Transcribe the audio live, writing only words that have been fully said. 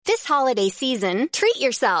holiday season, treat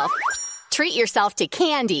yourself. Treat yourself to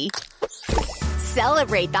candy.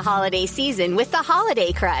 Celebrate the holiday season with the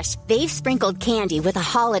Holiday Crush. They've sprinkled candy with a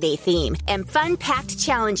holiday theme and fun-packed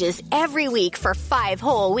challenges every week for 5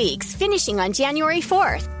 whole weeks, finishing on January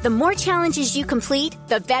 4th. The more challenges you complete,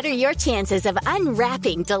 the better your chances of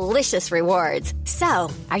unwrapping delicious rewards. So,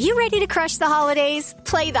 are you ready to crush the holidays?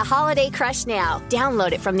 Play the Holiday Crush now.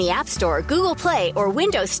 Download it from the App Store, Google Play, or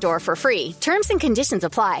Windows Store for free. Terms and conditions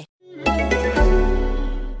apply.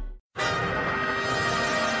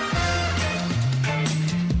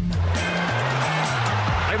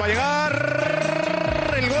 Va a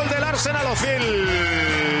llegar el gol del Arsenal.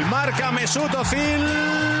 Ozil marca Mesut Ozil.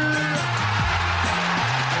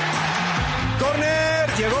 Corner,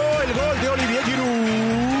 llegó el gol de Olivier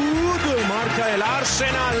Giroud. Marca el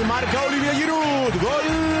Arsenal, marca Olivier Giroud. Gol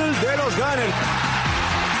de los Gunners.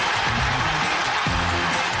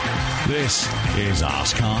 This is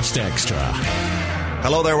Arsecast Extra.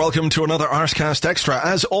 Hello there, welcome to another Arsecast Extra,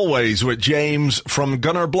 as always, with James from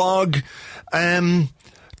Gunner Blog.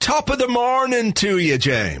 Top of the morning to you,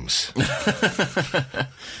 James.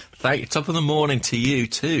 Thank you. Top of the morning to you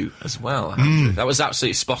too, as well. That was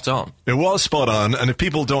absolutely spot on. It was spot on, and if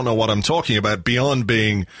people don't know what I'm talking about, beyond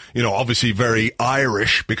being, obviously very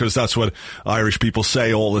Irish, because that's what Irish people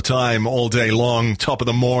say all the time, all day long, top of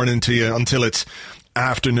the morning to you until it's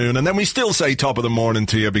afternoon, and then we still say top of the morning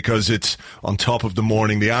to you because it's on top of the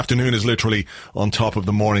morning. The afternoon is literally on top of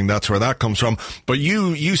the morning. That's where that comes from. But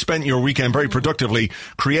you spent your weekend very productively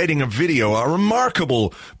creating a video, a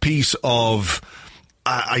remarkable piece of,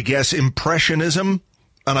 I guess, impressionism.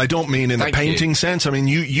 And I don't mean in the painting sense. I mean,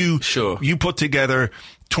 you put together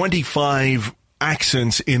 25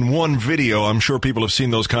 accents in one video. I'm sure people have seen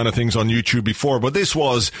those kind of things on YouTube before, but this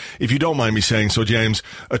was, if you don't mind me saying so, James,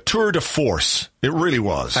 a tour de force. It really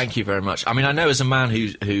was. Thank you very much. I mean, I know as a man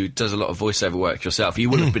who does a lot of voiceover work yourself, you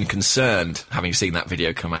would have been concerned having seen that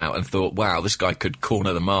video come out and thought, wow, this guy could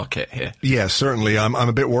corner the market here. Yeah, certainly. I'm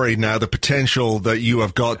a bit worried now. The potential that you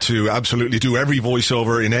have got to absolutely do every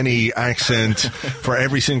voiceover in any accent for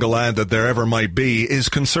every single ad that there ever might be is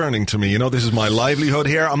concerning to me. This is my livelihood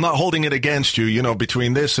here. I'm not holding it against you,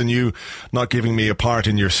 between this and you not giving me a part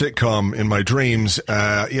in your sitcom in my dreams.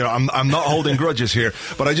 I'm not holding grudges here,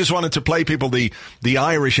 but I just wanted to play people the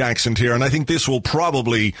Irish accent here, and I think this will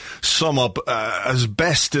probably sum up as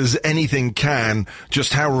best as anything can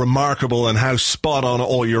just how remarkable and how spot on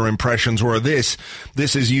all your impressions were. This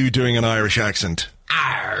is you doing an Irish accent.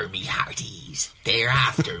 Arr, me hearties, they're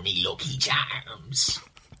after me lucky charms.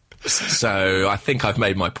 So I think I've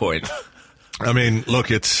made my point. I mean,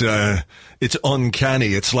 look, it's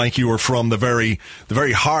uncanny. It's like you were from the very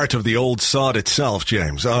heart of the old sod itself,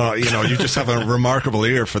 James. You just have a remarkable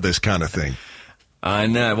ear for this kind of thing. I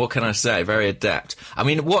know. What can I say? Very adept. I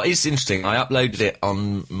mean, what is interesting, I uploaded it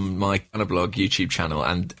on my blog YouTube channel,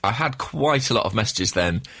 and I had quite a lot of messages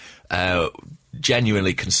then,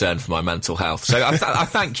 genuinely concerned for my mental health. So I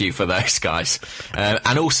thank you for those, guys.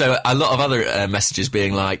 And also a lot of other messages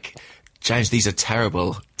being like, James, these are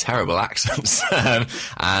terrible accents.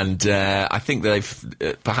 And I think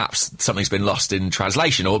they've perhaps something's been lost in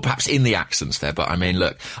translation or perhaps in the accents there. But I mean,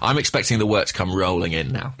 look, I'm expecting the work to come rolling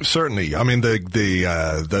in now. Certainly. I mean,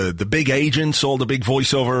 the big agents, all the big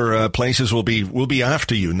voiceover places will be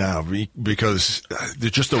after you now because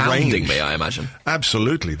they're just the Hounding range. Me, I imagine.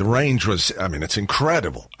 Absolutely. The range was, I mean, it's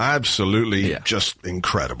incredible. Absolutely just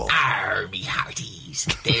incredible. Arr, me hearties,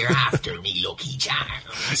 they're after me lucky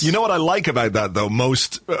charms. You know what I like about that, though,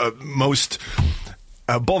 most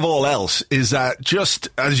above all else, is that just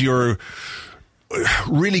as you're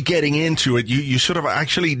really getting into it, you sort of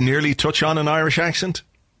actually nearly touch on an Irish accent.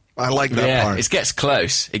 I like that part. It gets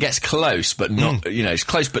close. It gets close, but not, it's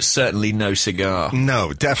close, but certainly no cigar.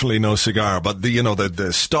 No, definitely no cigar. But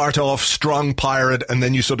the start off strong pirate, and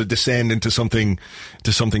then you sort of descend into something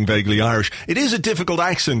vaguely Irish. It is a difficult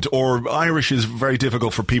accent, or Irish is very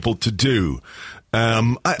difficult for people to do.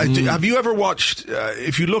 Have you ever watched,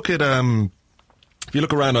 if you look around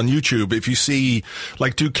on YouTube, if you see,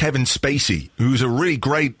 do Kevin Spacey, who's a really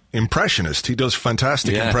great impressionist. He does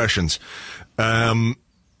fantastic impressions.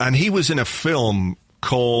 And he was in a film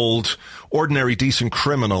called Ordinary Decent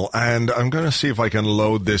Criminal, and I'm going to see if I can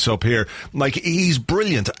load this up here. He's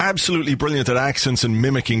brilliant, absolutely brilliant at accents and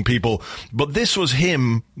mimicking people, but this was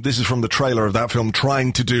him, this is from the trailer of that film,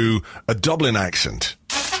 trying to do a Dublin accent.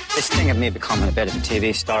 This thing of me becoming a bit of a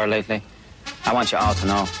TV star lately, I want you all to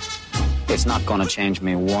know, it's not going to change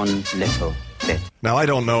me one little bit. it. Now, I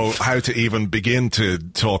don't know how to even begin to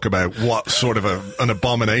talk about what sort of an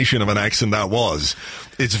abomination of an accent that was.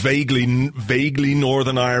 It's vaguely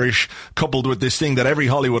Northern Irish, coupled with this thing that every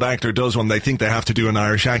Hollywood actor does when they think they have to do an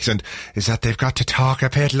Irish accent, is that they've got to talk a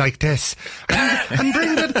bit like this. And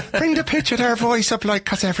bring the pitch of their voice up, like,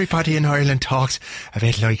 because everybody in Ireland talks a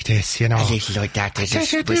bit like this, you know. A little like that, they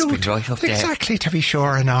just whispered right up there. Exactly, to be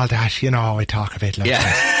sure, and all that, you know, I talk a bit like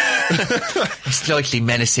that. A slightly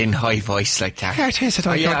menacing high voice like that. Yeah, it is.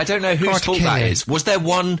 I don't know whose fault that is. Was there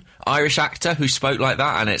one Irish actor who spoke like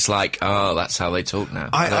that, and it's like, oh, that's how they talk now?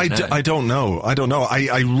 I don't know.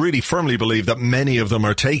 I really firmly believe that many of them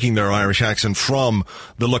are taking their Irish accent from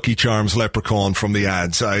the Lucky Charms leprechaun from the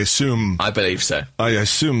ads. I believe so. I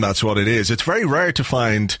assume that's what it is. It's very rare to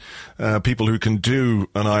find people who can do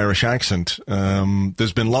an Irish accent.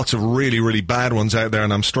 There's been lots of really, really bad ones out there,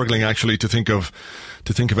 and I'm struggling actually to think of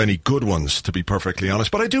any good ones, to be perfectly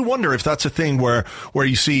honest. But I do wonder if that's a thing where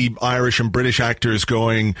you see Irish and British actors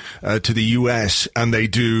going to the US and they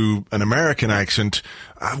do an American accent.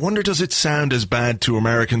 I wonder, does it sound as bad to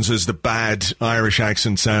Americans as the bad Irish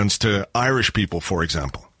accent sounds to Irish people, for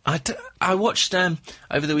example? I watched,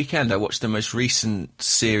 over the weekend, I watched the most recent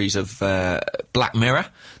series of Black Mirror.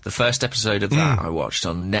 The first episode of that I watched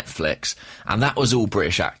on Netflix, and that was all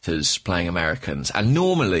British actors playing Americans. And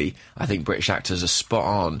normally, I think British actors are spot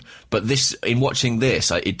on, but in watching this,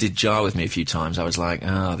 it did jar with me a few times. I was like,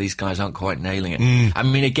 these guys aren't quite nailing it. I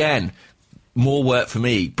mean, again, more work for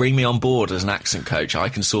me. Bring me on board as an accent coach. I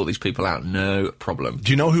can sort these people out, no problem.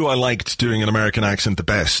 Do you know who I liked doing an American accent the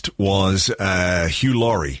best? Was Hugh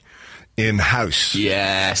Laurie in House.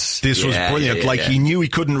 Yes. This was brilliant. He knew he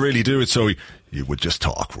couldn't really do it, so he would just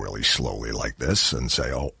talk really slowly like this and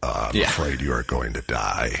say, I'm afraid you're going to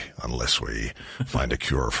die unless we find a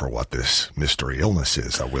cure for what this mystery illness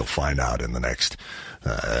is that we'll find out in the next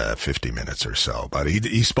 50 minutes or so. But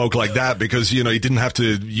he spoke like that because, you know, he didn't have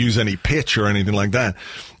to use any pitch or anything like that,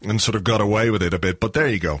 and sort of got away with it a bit. But there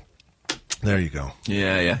you go. There you go.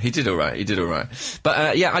 Yeah, he did all right. But,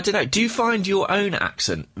 I don't know. Do you find your own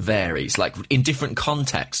accent varies? Like, in different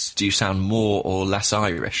contexts, do you sound more or less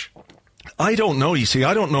Irish? I don't know, you see.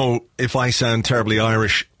 I don't know if I sound terribly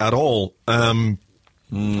Irish at all.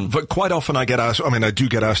 But quite often I do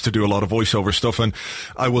get asked to do a lot of voiceover stuff, and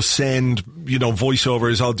I will send,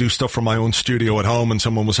 voiceovers. I'll do stuff from my own studio at home, and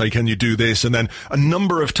someone will say, can you do this? And then a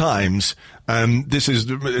number of times,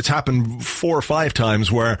 it's happened 4 or 5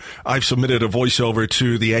 times where I've submitted a voiceover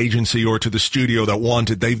to the agency or to the studio that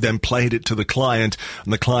wanted. They've then played it to the client,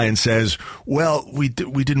 and the client says, well, we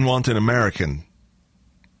didn't want an American.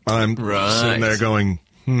 I'm sitting there going,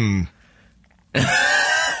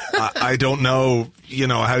 I don't know,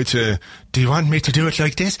 how to... Do you want me to do it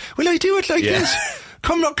like this? Will I do it like this?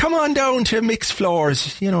 Come on down to mixed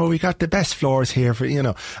floors. We got the best floors here for,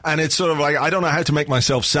 And it's sort of like, I don't know how to make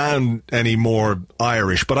myself sound any more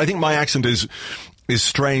Irish, but I think my accent is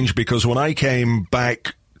strange because when I came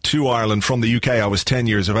back to Ireland from the UK, I was 10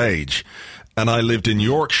 years of age, and I lived in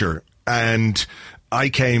Yorkshire, and I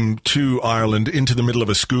came to Ireland into the middle of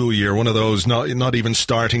a school year, one of those not even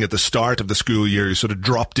starting at the start of the school year. You sort of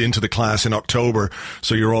dropped into the class in October,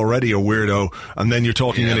 so you're already a weirdo. And then you're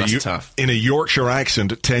talking in a Yorkshire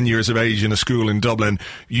accent at 10 years of age in a school in Dublin.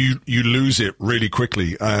 You lose it really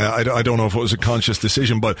quickly. I don't know if it was a conscious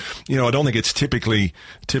decision, but I don't think it's typically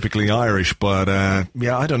Irish. But I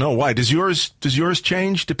don't know why. Does yours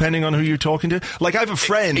change depending on who you're talking to? Like, I have a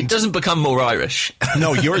friend. It doesn't become more Irish.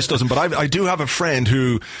 No, yours doesn't. But I do have a friend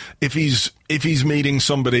who, if he's meeting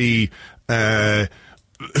somebody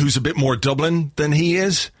who's a bit more Dublin than he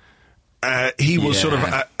is, he will sort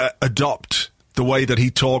of adopt the way that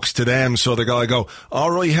he talks to them. So the guy go,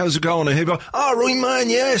 all right, how's it going? And he'll go, all right,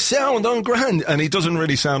 man, yeah, sound on grand. And he doesn't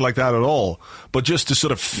really sound like that at all. But just to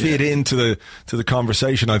sort of fit into the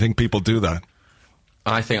conversation, I think people do that.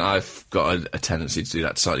 I think I've got a tendency to do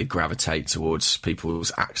that, to slightly gravitate towards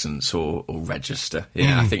people's accents or register.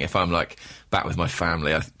 Yeah, I think if I'm like back with my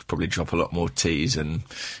family, I probably drop a lot more T's and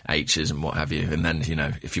H's and what have you. And then,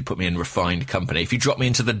 if you put me in refined company, if you drop me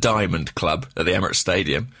into the Diamond Club at the Emirates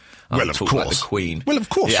Stadium, I'll talk like the Queen. Well, of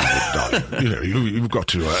course, you've got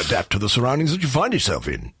to adapt to the surroundings that you find yourself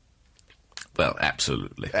in. Well,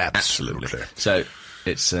 absolutely. So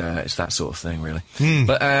it's that sort of thing, really.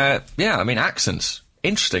 But accents.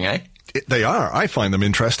 Interesting, eh? They are. I find them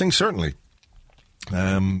interesting, certainly.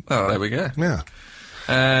 There we go.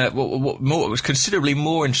 Yeah. What was considerably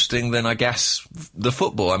more interesting than, I guess, the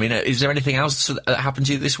football. I mean, is there anything else that happened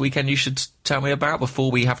to you this weekend you should tell me about before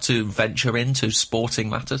we have to venture into sporting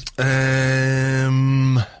matters?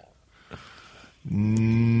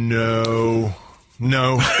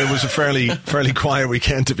 No, it was a fairly quiet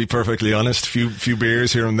weekend, to be perfectly honest. Few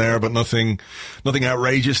beers here and there, but nothing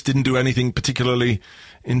outrageous. Didn't do anything particularly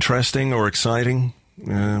interesting or exciting.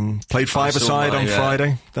 Played five-a-side on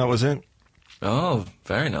Friday. That was it. Oh,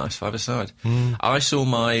 very nice, five-a-side. I saw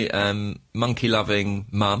my monkey-loving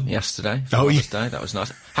mum yesterday. Father's Day. That was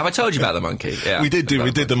nice. Have I told you about the monkey? Yeah, we did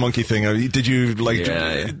the monkey thing. Did you drop?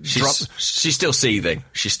 She's still seething.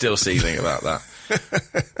 She's still seething about that.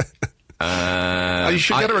 You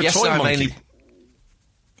should get her a toy monkey.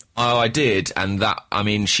 I did,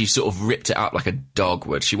 and she sort of ripped it up like a dog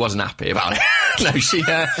would. She wasn't happy about it. No,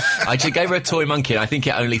 I just gave her a toy monkey, and I think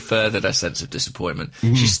it only furthered her sense of disappointment.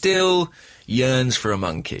 She still yearns for a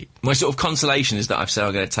monkey. My sort of consolation is that I've said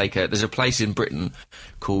I'm going to take her. There's a place in Britain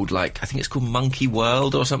called, I think it's called Monkey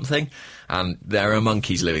World or something, and there are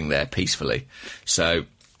monkeys living there peacefully. So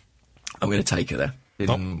I'm going to take her there.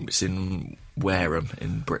 It's in Wareham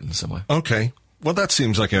in Britain somewhere. Okay. Well, that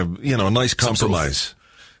seems like a nice compromise.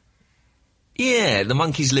 Yeah, the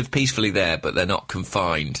monkeys live peacefully there, but they're not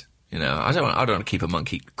confined. I don't want to keep a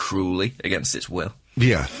monkey cruelly against its will.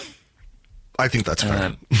 Yeah, I think that's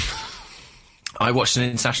fair. I watched an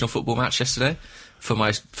international football match yesterday for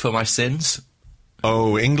my sins.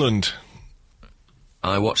 Oh, England.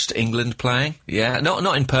 I watched England playing. Yeah,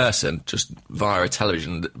 not in person, just via a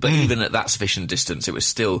television. But even at that sufficient distance, it was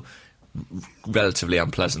still relatively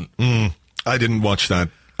unpleasant. I didn't watch that.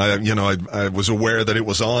 I was aware that it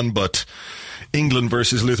was on, but England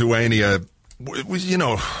versus Lithuania was,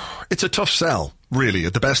 it's a tough sell, really,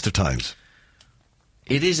 at the best of times.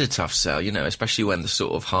 It is a tough sell, especially when the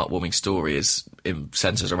sort of heartwarming story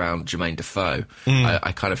centres around Jermaine Defoe.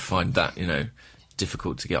 I kind of find that,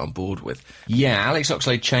 difficult to get on board with. Yeah, Alex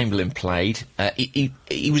Oxlade-Chamberlain played. He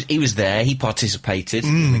was there. He participated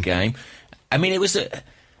in the game. I mean, it was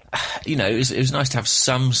it was nice to have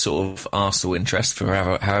some sort of Arsenal interest for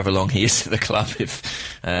however long he is at the club, if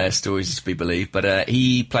stories are to be believed. But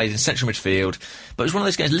he played in central midfield. But it was one of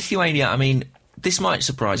those games. Lithuania, I mean, this might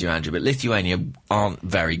surprise you, Andrew, but Lithuania aren't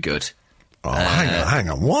very good. Oh, hang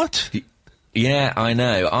on, what? Yeah, I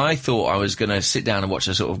know. I thought I was going to sit down and watch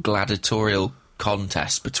a sort of gladiatorial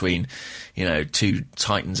contest between, two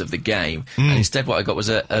titans of the game. And instead what I got was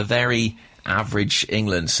a very average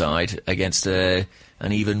England side against an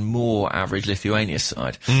even more average Lithuania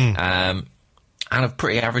side. And a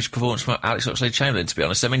pretty average performance from Alex Oxlade-Chamberlain, to be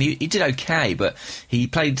honest. I mean, he did okay, but he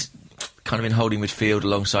played kind of in holding midfield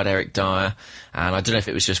alongside Eric Dyer, and I don't know if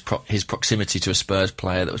it was just his proximity to a Spurs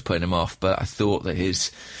player that was putting him off, but I thought that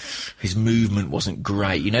his movement wasn't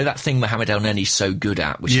great. That thing Mohamed El Neni's so good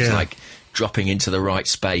at, which is like dropping into the right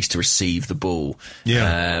space to receive the ball.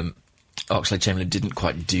 Yeah. Oxlade-Chamberlain didn't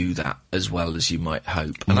quite do that as well as you might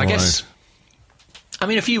hope. And I guess,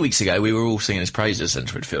 a few weeks ago we were all singing his praises as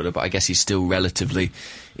central midfielder, but I guess he's still relatively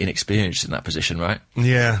inexperienced in that position, right?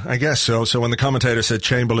 Yeah, I guess so. So when the commentator said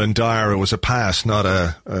Chamberlain-Dyer, it was a pass, not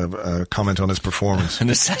a comment on his performance. An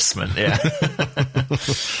assessment, yeah.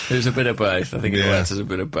 It was a bit of both. I think it worked as a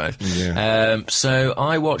bit of both. Yeah. So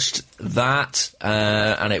I watched that,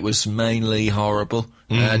 and it was mainly horrible.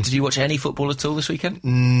 Did you watch any football at all this weekend?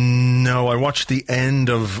 No, I watched the end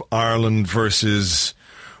of Ireland versus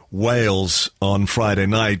Wales on Friday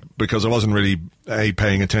night because I wasn't really A,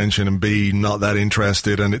 paying attention, and B, not that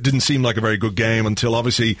interested, and it didn't seem like a very good game until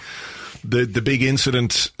obviously the big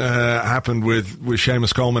incident happened with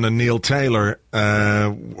Seamus Coleman and Neil Taylor,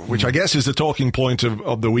 which I guess is the talking point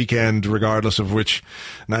of the weekend, regardless of which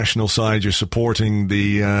national side you're supporting.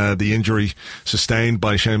 The injury sustained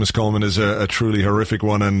by Seamus Coleman is a truly horrific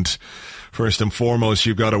one, and first and foremost,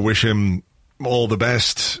 you've got to wish him all the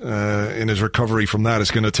best in his recovery from that.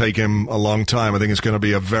 It's going to take him a long time. I think it's going to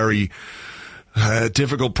be a very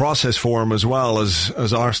difficult process for him, as well,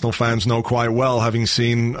 as Arsenal fans know quite well, having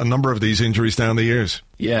seen a number of these injuries down the years.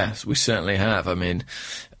 Yes, we certainly have. I mean,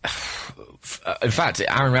 in fact,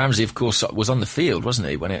 Aaron Ramsey, of course, was on the field, wasn't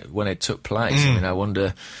he, when it took place? I mean, I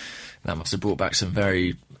wonder, that must have brought back some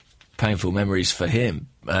very painful memories for him.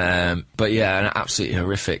 But yeah, an absolutely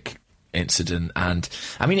horrific incident. And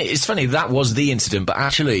I mean, it's funny, that was the incident, but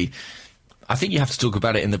actually I think you have to talk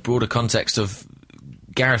about it in the broader context of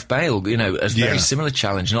Gareth Bale, a very similar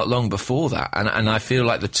challenge not long before that, and I feel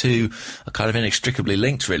like the two are kind of inextricably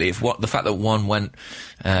linked, really. The fact that one went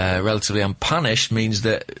relatively unpunished means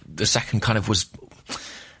that the second kind of was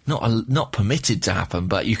not permitted to happen,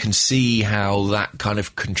 but you can see how that kind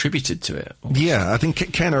of contributed to it. Yeah, I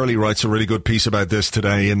think Ken Early writes a really good piece about this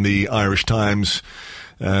today in the Irish Times,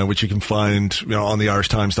 which you can find on the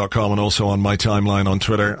irishtimes.com and also on my timeline on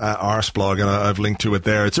Twitter at Arseblog, and I've linked to it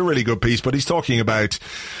there. It's a really good piece, but he's talking about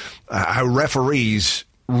how referees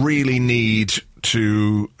really need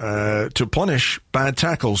to punish bad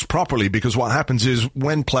tackles properly, because what happens is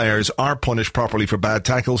when players are punished properly for bad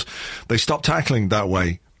tackles, they stop tackling that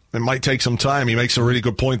way. It might take some time. He makes a really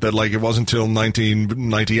good point that, like, it wasn't until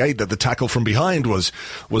 1998 that the tackle from behind was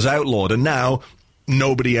outlawed, and now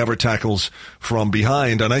nobody ever tackles from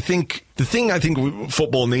behind. And I think the thing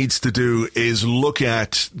football needs to do is look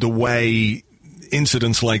at the way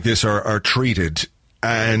incidents like this are treated.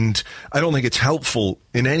 And I don't think it's helpful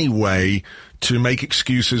in any way to make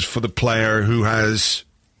excuses for the player who has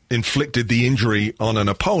inflicted the injury on an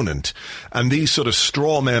opponent. And these sort of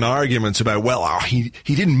straw man arguments about, he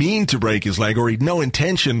didn't mean to break his leg, or he'd no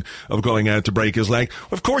intention of going out to break his leg.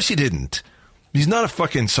 Of course he didn't. He's not a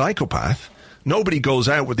fucking psychopath. Nobody goes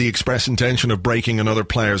out with the express intention of breaking another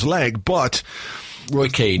player's leg, but Roy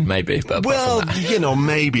Keane, maybe. But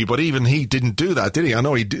maybe, but even he didn't do that, did he? I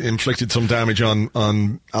know he inflicted some damage on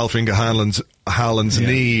Alf-Inge Haaland's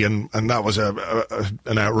knee, and that was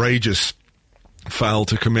an outrageous foul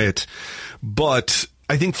to commit. But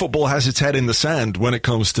I think football has its head in the sand when it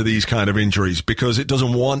comes to these kind of injuries, because it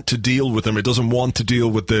doesn't want to deal with them. It doesn't want to deal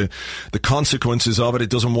with the consequences of it. It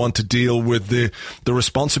doesn't want to deal with the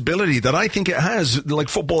responsibility that I think it has. Like,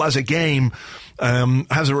 football as a game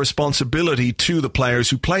has a responsibility to the players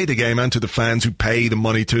who play the game and to the fans who pay the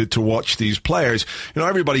money to watch these players. You know,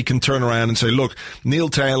 everybody can turn around and say, look, Neil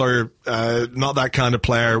Taylor, not that kind of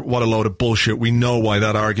player. What a load of bullshit. We know why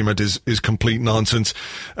that argument is complete nonsense.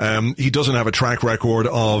 He doesn't have a track record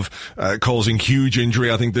of causing huge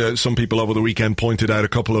injury. I think that some people over the weekend pointed out a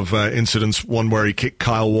couple of incidents, one where he kicked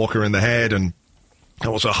Kyle Walker in the head, and that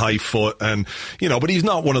was a high foot, and but he's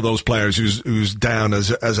not one of those players who's down as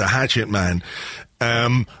a hatchet man.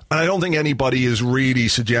 And I don't think anybody is really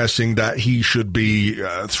suggesting that he should be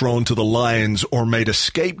thrown to the lions or made a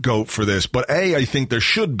scapegoat for this. But I think there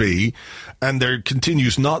should be, and there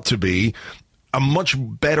continues not to be, a much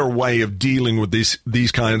better way of dealing with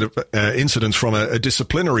these kind of incidents from a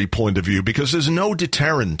disciplinary point of view, because there's no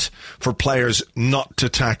deterrent for players not to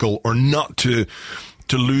tackle or not to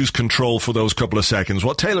lose control for those couple of seconds.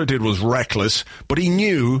 What Taylor did was reckless, but he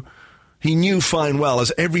knew fine well,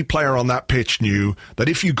 as every player on that pitch knew, that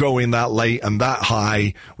if you go in that late and that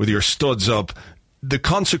high with your studs up, the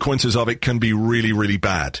consequences of it can be really, really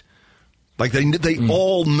bad. Like, they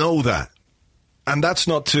all know that. And that's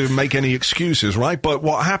not to make any excuses, right? But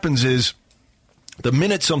what happens is, the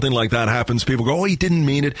minute something like that happens, people go, he didn't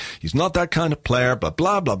mean it. He's not that kind of player, blah,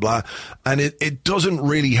 blah, blah, blah. And it doesn't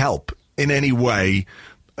really help in any way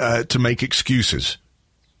to make excuses,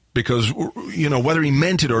 because whether he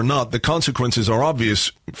meant it or not, the consequences are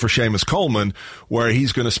obvious for Seamus Coleman, where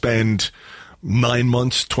he's going to spend 9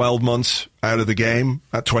 months, 12 months out of the game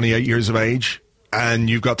at 28 years of age. And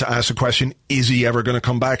you've got to ask the question, is he ever going to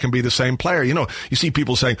come back and be the same player? You see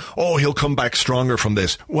people saying, he'll come back stronger from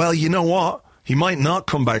this. Well, you know what? He might not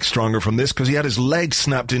come back stronger from this, because he had his leg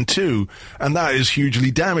snapped in two, and that is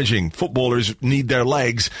hugely damaging. Footballers need their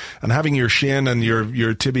legs, and having your shin and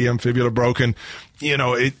your tibia and fibula broken,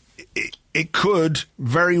 it could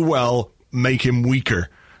very well make him weaker,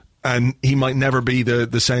 and he might never be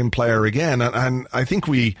the same player again. And I think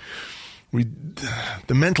the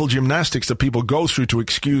mental gymnastics that people go through to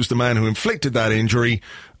excuse the man who inflicted that injury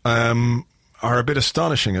are a bit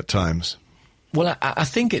astonishing at times. Well, I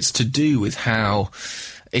think it's to do with how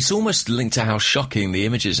it's almost linked to how shocking the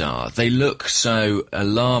images are. They look so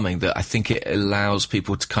alarming that I think it allows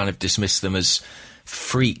people to kind of dismiss them as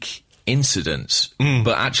freak incidents.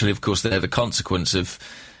 But actually, of course, they're the consequence of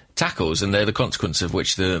tackles, and they're the consequence of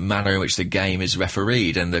which the manner in which the game is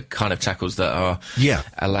refereed and the kind of tackles that are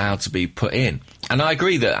allowed to be put in. And I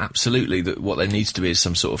agree that absolutely that what there needs to be is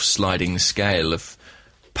some sort of sliding scale of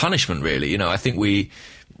punishment, really.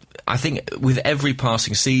 I think with every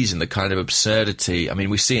passing season, the kind of absurdity, I mean,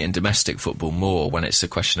 we see it in domestic football more when it's a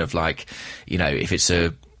question of, like, if it's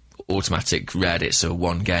a automatic red, it's a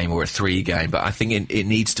 1 game or a 3 game. But I think it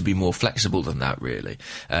needs to be more flexible than that, really,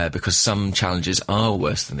 because some challenges are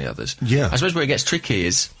worse than the others. Yeah. I suppose where it gets tricky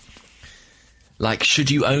is, like,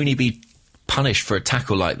 should you only be punished for a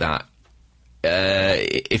tackle like that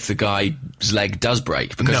if the guy's leg does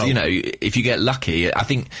break? Because, if you get lucky, I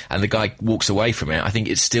think, and the guy walks away from it, I think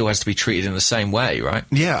it still has to be treated in the same way, right?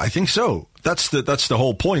 Yeah, I think so. That's the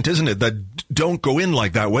whole point, isn't it? That don't go in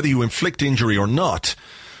like that, whether you inflict injury or not.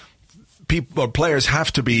 Players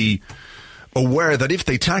have to be aware that if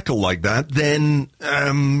they tackle like that, then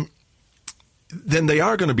then they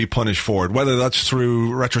are going to be punished for it, whether that's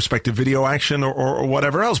through retrospective video action or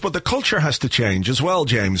whatever else. But the culture has to change as well,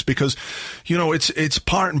 James, because, it's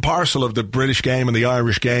part and parcel of the British game and the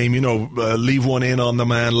Irish game. Leave one in on the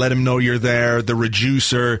man, let him know you're there, the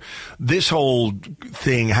reducer. This whole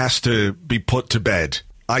thing has to be put to bed.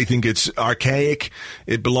 I think it's archaic.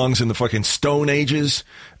 It belongs in the fucking Stone Ages.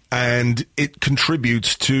 And it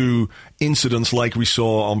contributes to incidents like we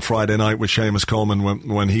saw on Friday night with Seamus Coleman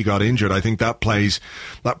when he got injured. I think that plays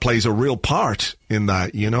a real part in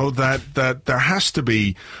that. That there has to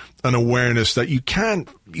be an awareness that you can't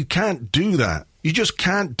do that. You just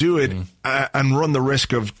can't do it and run the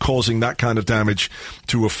risk of causing that kind of damage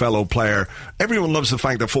to a fellow player. Everyone loves the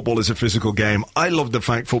fact that football is a physical game. I love the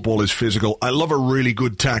fact football is physical. I love a really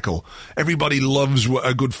good tackle. Everybody loves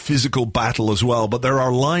a good physical battle as well. But there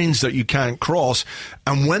are lines that you can't cross.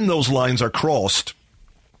 And when those lines are crossed,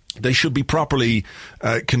 they should be properly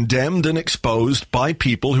condemned and exposed by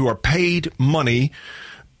people who are paid money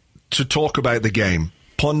to talk about the game.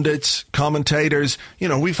 Pundits, commentators,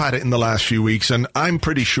 we've had it in the last few weeks, and I'm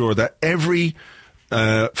pretty sure that every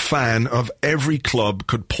fan of every club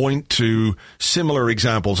could point to similar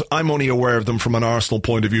examples. I'm only aware of them from an Arsenal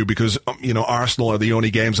point of view because, Arsenal are the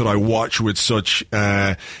only games that I watch with such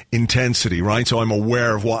intensity, right? So I'm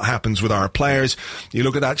aware of what happens with our players. You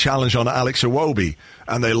look at that challenge on Alex Iwobi,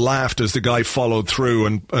 and they laughed as the guy followed through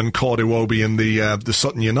and caught Iwobi in the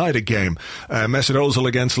Sutton United game. Mesut Ozil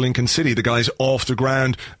against Lincoln City, the guy's off the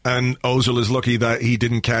ground, and Ozil is lucky that he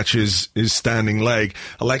didn't catch his standing leg.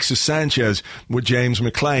 Alexis Sanchez with James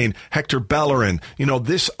McLean, Hector Bellerin.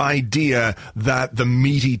 This idea that the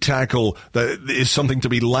meaty tackle that is something to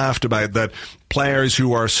be laughed about, that players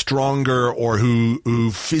who are stronger or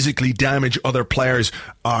who physically damage other players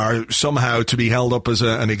are somehow to be held up as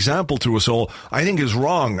an example to us all, I think is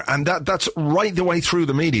wrong. And that's right the way through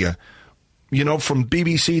the media. From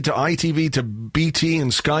BBC to ITV to BT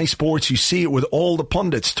and Sky Sports, you see it with all the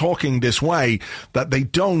pundits talking this way, that they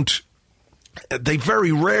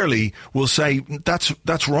very rarely will say,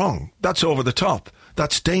 that's wrong, that's over the top,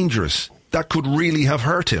 that's dangerous, that could really have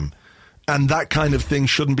hurt him, and that kind of thing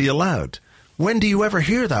shouldn't be allowed. When do you ever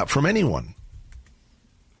hear that from anyone?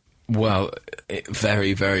 Well,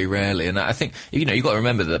 very, very rarely. And I think, you've got to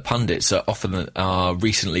remember that pundits are often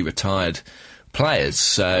recently retired players.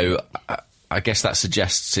 So I guess that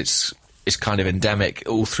suggests it's kind of endemic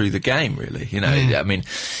all through the game, really. I mean,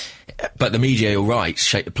 but the media, you're right,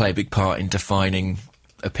 play a big part in defining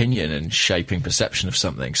opinion and shaping perception of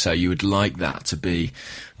something. So you would like that to be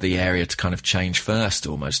the area to kind of change first,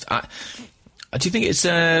 almost. Do you think it's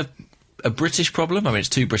a British problem? I mean, it's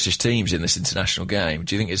two British teams in this international game.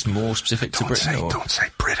 Do you think it's more specific to Britain? Don't say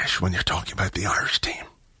British when you're talking about the Irish team.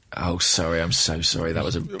 Oh, sorry, I'm so sorry. That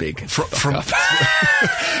was a big from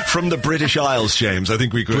the British Isles, James. I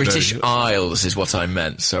think we could. British Isles is what I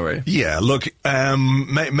meant. Sorry. Yeah, look,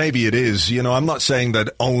 maybe it is. I'm not saying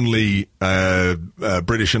that only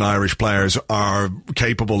British and Irish players are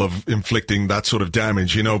capable of inflicting that sort of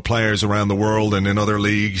damage. Players around the world and in other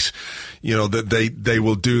leagues, that they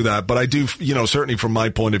will do that. But I do, certainly from my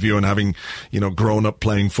point of view, and having grown up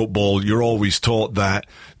playing football, you're always taught that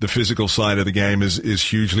the physical side of the game is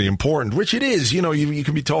hugely important, which it is. You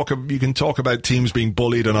can talk about teams being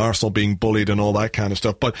bullied and Arsenal being bullied and all that kind of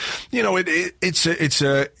stuff, but it's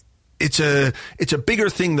a bigger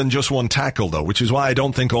thing than just one tackle, though, which is why I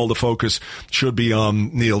don't think all the focus should be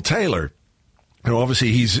on Neil Taylor.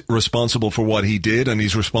 Obviously he's responsible for what he did, and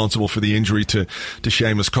he's responsible for the injury to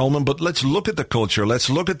Seamus Coleman. But let's look at the culture. Let's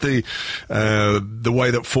look at the way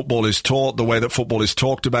that football is taught, the way that football is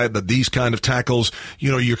talked about, that these kind of tackles,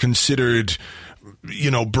 you're considered,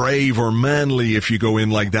 brave or manly if you go in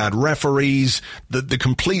like that. Referees, the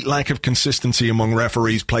complete lack of consistency among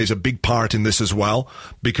referees plays a big part in this as well,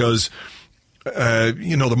 because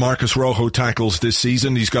the Marcus Rojo tackles this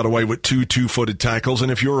season, he's got away with two-footed tackles.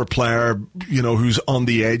 And if you're a player, who's on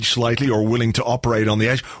the edge slightly or willing to operate on the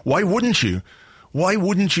edge, why wouldn't you? Why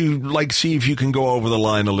wouldn't you see if you can go over the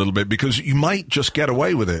line a little bit? Because you might just get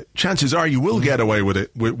away with it. Chances are you will get away with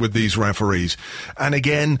it with these referees. And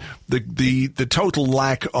again, the total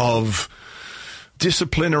lack of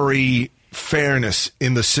disciplinary fairness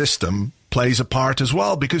in the system plays a part as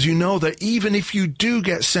well, because that even if you do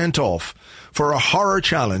get sent off for a horror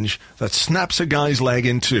challenge that snaps a guy's leg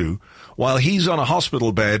in two while he's on a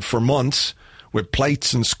hospital bed for months with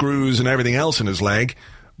plates and screws and everything else in his leg,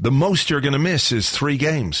 the most you're going to miss is 3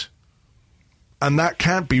 games. And that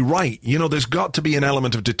can't be right. There's got to be an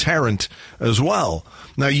element of deterrent as well.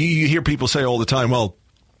 Now, you hear people say all the time, well,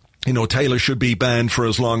 Taylor should be banned for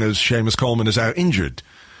as long as Seamus Coleman is out injured.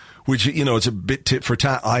 which, you know, it's a bit tit for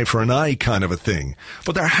tat, eye for an eye kind of a thing.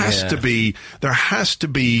 But there has to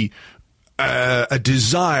be a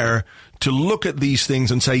desire to look at these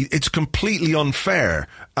things and say it's completely unfair.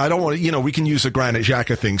 I don't want to, you know, we can use the Granit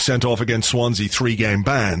Xhaka thing, sent off against Swansea, 3-game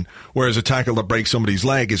ban, whereas a tackle that breaks somebody's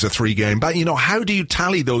leg is a 3-game ban. You know, how do you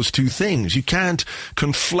tally those two things? You can't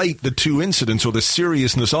conflate the two incidents or the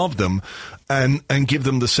seriousness of them and give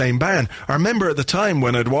them the same ban. I remember at the time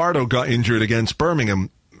when Eduardo got injured against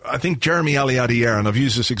Birmingham, I think Jeremy Aliadier, and I've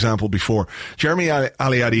used this example before, Jeremy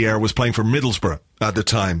Aliadier was playing for Middlesbrough at the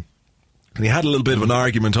time. And he had a little bit of an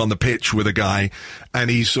argument on the pitch with a guy, and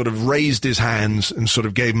he sort of raised his hands and sort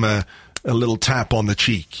of gave him a little tap on the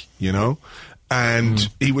cheek, you know? And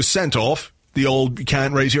he was sent off. The old, you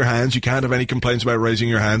can't raise your hands, you can't have any complaints about raising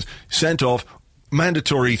your hands. Sent off,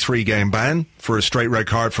 mandatory 3-game ban for a straight red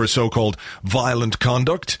card for so-called violent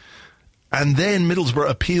conduct. And then Middlesbrough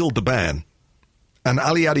appealed the ban. And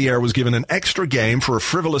Ali Adier was given an extra game for a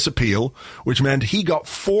frivolous appeal, which meant he got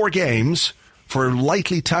 4 games for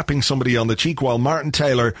lightly tapping somebody on the cheek, while Martin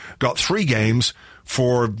Taylor got 3 games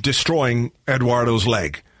for destroying Eduardo's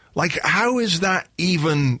leg. Like, how is that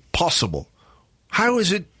even possible? How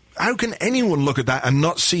can anyone look at that and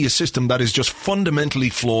not see a system that is just fundamentally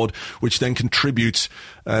flawed, which then contributes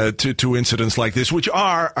to incidents like this, which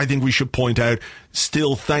are, I think we should point out,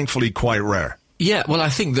 still thankfully quite rare? Yeah, well, I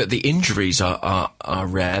think that the injuries are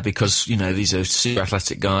rare because, you know, these are super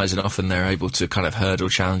athletic guys and often they're able to kind of hurdle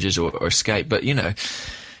challenges or escape. But, you know,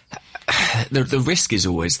 the risk is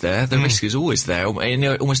always there. The risk is always there. You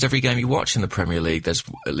know, almost every game you watch in the Premier League, there's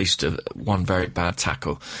at least one very bad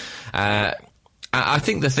tackle. I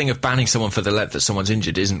think the thing of banning someone for the length that someone's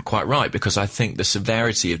injured isn't quite right, because I think the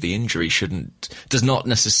severity of the injury does not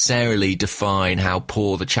necessarily define how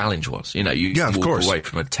poor the challenge was. You know, you walk away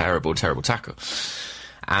from a terrible, terrible tackle.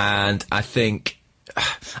 And I think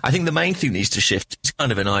the main thing needs to shift is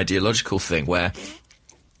kind of an ideological thing where,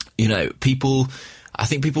 you know, I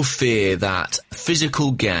think people fear that a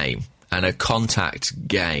physical game and a contact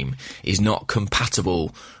game is not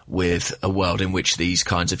compatible with a world in which these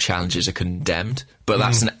kinds of challenges are condemned. But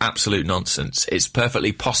that's an absolute nonsense. It's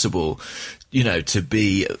perfectly possible, you know, to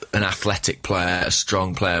be an athletic player, a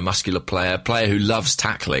strong player, a muscular player, a player who loves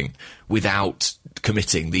tackling without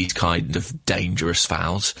committing these kind of dangerous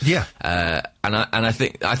fouls. Yeah. And I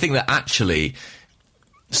think that actually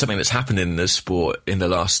something that's happened in the sport in the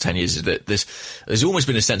last 10 years is that there's almost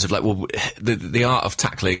been a sense of like, well, the art of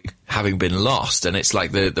tackling having been lost, and it's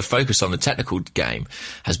like the focus on the technical game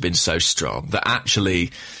has been so strong that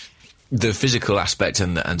actually the physical aspect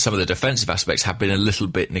and some of the defensive aspects have been a little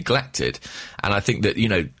bit neglected. And I think that, you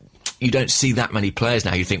know, you don't see that many players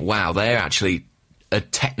now. You think, wow, they're actually a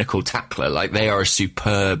technical tackler, like they are a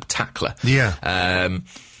superb tackler. Yeah. I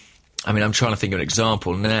mean, I'm trying to think of an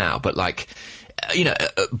example now, but like, you know,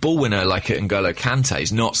 a ball winner like N'Golo Kante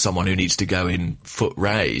is not someone who needs to go in foot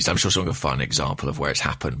raised. I'm sure someone can find an example of where it's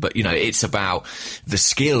happened. But, you know, it's about the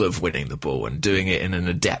skill of winning the ball and doing it in an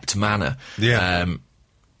adept manner. Yeah.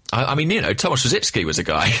 I mean, you know, Tomasz Rosicky was a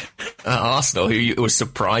guy at Arsenal who was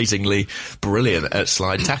surprisingly brilliant at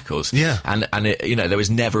slide tackles. Yeah. And it, you know, there was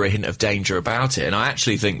never a hint of danger about it. And I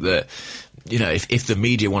actually think that, you know, if the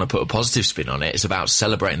media want to put a positive spin on it, it's about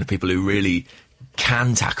celebrating the people who really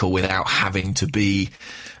can tackle without having to be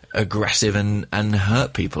aggressive and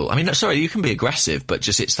hurt people. I mean, sorry, you can be aggressive, but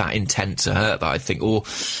just it's that intent to hurt that I think, or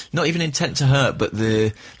not even intent to hurt, but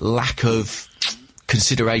the lack of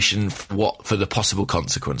consideration for the possible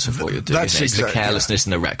consequence of what you're doing. It's the carelessness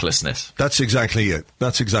and the recklessness. That's exactly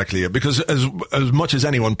it. Because as much as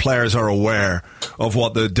anyone, players are aware of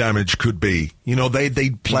what the damage could be. You know, they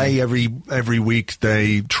play every week,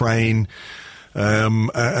 they train.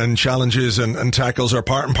 And challenges and tackles are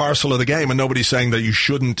part and parcel of the game, and nobody's saying that you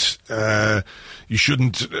shouldn't have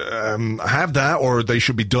that, or they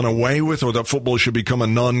should be done away with, or that football should become a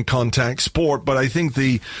non-contact sport. But I think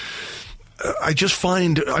I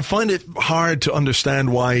find it hard to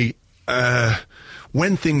understand why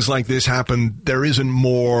when things like this happen, there isn't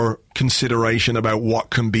more consideration about what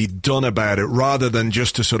can be done about it, rather than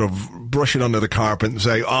just to sort of brush it under the carpet and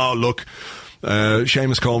say, oh, look,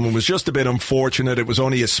 Seamus Coleman was just a bit unfortunate. It was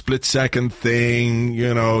only a split-second thing.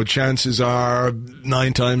 You know, chances are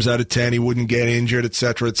 9 times out of 10 he wouldn't get injured,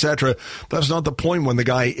 etc., etc. That's not the point when the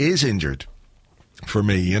guy is injured, for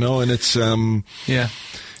me, you know, and it's... Yeah.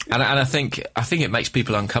 And I think it makes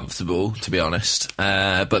people uncomfortable, to be honest.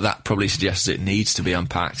 But that probably suggests it needs to be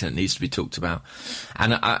unpacked and it needs to be talked about.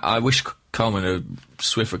 And I wish Coleman a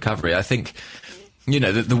swift recovery. I think...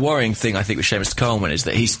 The worrying thing, I think, with Seamus Coleman is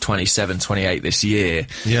that he's 27, 28 this year.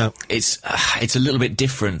 Yeah. It's a little bit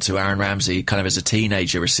different to Aaron Ramsey, kind of as a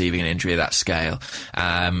teenager receiving an injury of that scale.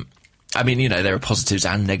 There are positives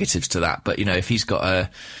and negatives to that, but, if he's got a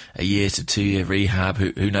 1 to 2 year rehab,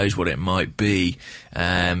 who knows what it might be.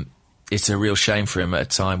 It's a real shame for him at a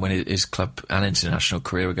time when his club and international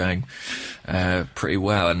career are going pretty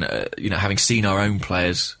well. And, having seen our own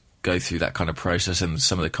players go through that kind of process and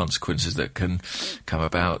some of the consequences that can come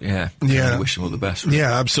about, wish him all the best. Really.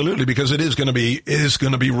 Yeah, absolutely, because it is going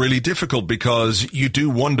to be really difficult, because you do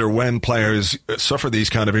wonder when players suffer these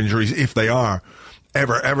kind of injuries, if they are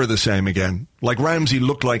ever the same again. Like Ramsey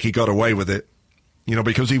looked like he got away with it,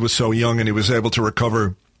 because he was so young and he was able to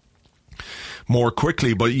recover more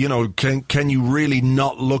quickly. But, can you really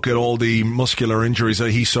not look at all the muscular injuries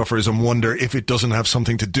that he suffers and wonder if it doesn't have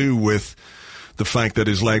something to do with the fact that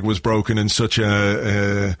his leg was broken in such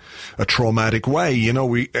a traumatic way?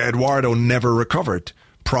 Eduardo never recovered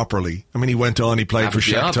properly. I mean, he went on, he played for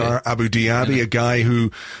Shakhtar, Abu Dhabi, a guy who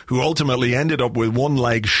ultimately ended up with one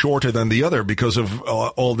leg shorter than the other because of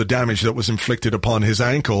all the damage that was inflicted upon his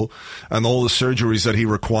ankle and all the surgeries that he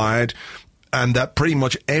required, and that pretty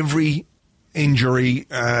much every injury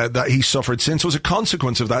that he suffered since was a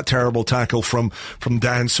consequence of that terrible tackle from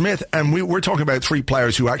Dan Smith. And we're talking about 3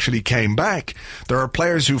 players who actually came back. There are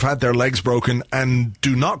players who've had their legs broken and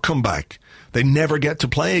do not come back. They never get to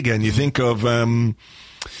play again. You think of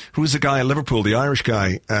who's the guy at Liverpool, the Irish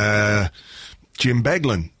guy, Jim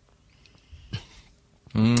Beglin.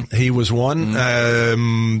 He was one.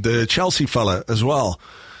 The Chelsea fella as well,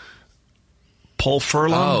 Paul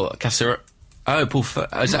Furlong. Paul.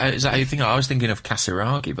 Is that how you think? I was thinking of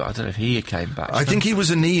Casiraghi, but I don't know if he came back. I think he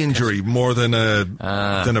was a knee injury more than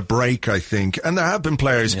a break, I think. And there have been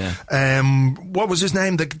players. Yeah. What was his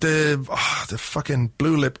name? The fucking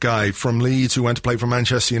blue lip guy from Leeds who went to play for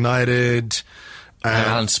Manchester United.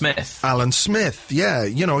 Alan Smith. Alan Smith. Yeah,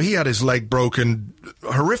 he had his leg broken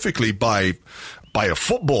horrifically by a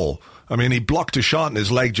football. I mean, he blocked a shot and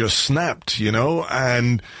his leg just snapped.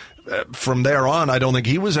 And from there on, I don't think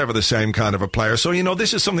he was ever the same kind of a player. So,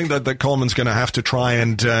 this is something that Coleman's going to have to try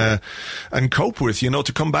and cope with.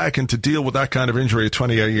 To come back and to deal with that kind of injury at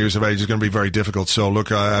 28 years of age is going to be very difficult. So,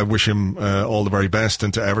 look, I wish him all the very best,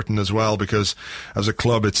 and to Everton as well, because as a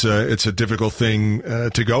club, it's a difficult thing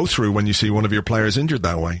to go through when you see one of your players injured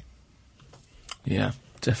that way. Yeah,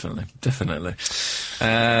 definitely. That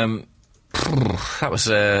was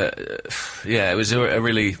it was a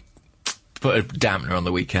really put a dampener on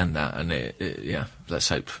the weekend, that, and let's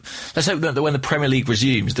hope that when the Premier League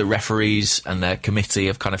resumes, the referees and their committee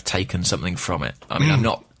have kind of taken something from it. I mean, I'm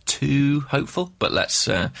not too hopeful, but let's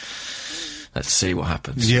see what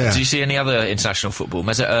happens. Yeah. Do you see any other international football?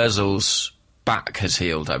 Mesut Ozil's back has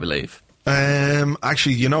healed, I believe.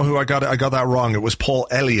 Actually, who I got that wrong. It was Paul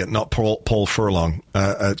Elliott, not Paul Furlong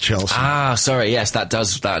at Chelsea. Ah, sorry. Yes, that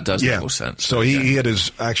does make more sense. So he had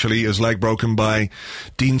his leg broken by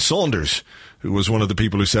Dean Saunders, who was one of the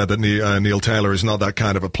people who said that Neil Taylor is not that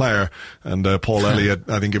kind of a player. And Paul Elliott,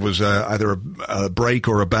 I think it was either a break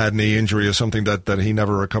or a bad knee injury or something that he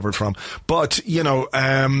never recovered from. But, Mesut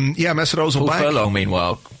Ozil Paul back. Furlong,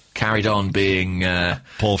 meanwhile, carried on being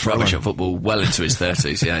Paul rubbish at football well into his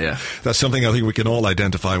 30s. Yeah. That's something I think we can all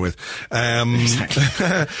identify with. Exactly.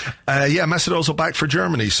 Mesut Ozil back for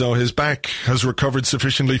Germany, so his back has recovered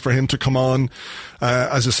sufficiently for him to come on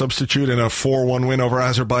as a substitute in a 4-1 win over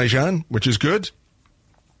Azerbaijan, which is good.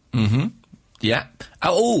 Mm-hmm. Yeah. I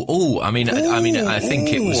think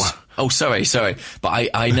it was... Oh, sorry. But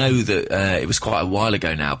I know that it was quite a while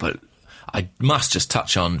ago now, but I must just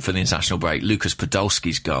touch on, for the international break, Lucas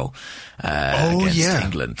Podolski's goal against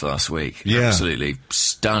England last week. Yeah. Absolutely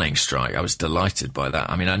stunning strike. I was delighted by that.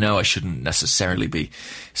 I mean, I know I shouldn't necessarily be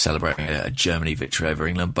celebrating a Germany victory over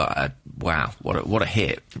England, but wow, what a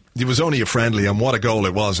hit. It was only a friendly, and what a goal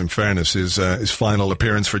it was, in fairness, his final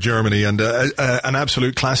appearance for Germany, and an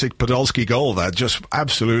absolute classic Podolski goal, that just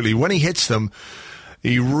absolutely, when he hits them,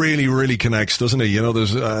 he really, really connects, doesn't he? I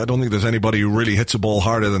don't think there's anybody who really hits a ball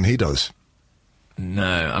harder than he does. No,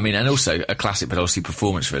 I mean, and also a classic Podolski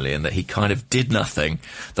performance, really, in that he kind of did nothing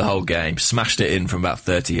the whole game, smashed it in from about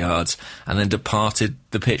 30 yards, and then departed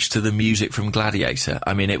the pitch to the music from Gladiator.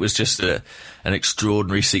 I mean, it was just an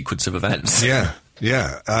extraordinary sequence of events. Yeah.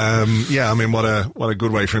 I mean, what a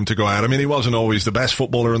good way for him to go out. I mean, he wasn't always the best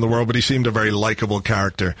footballer in the world, but he seemed a very likeable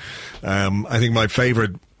character. I think my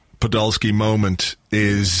favourite Podolski moment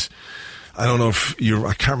is, I don't know if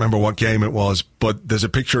I can't remember what game it was, but there's a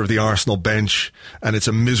picture of the Arsenal bench and it's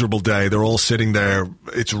a miserable day. They're all sitting there.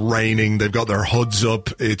 It's raining. They've got their hoods up.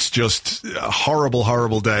 It's just a horrible,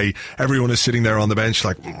 horrible day. Everyone is sitting there on the bench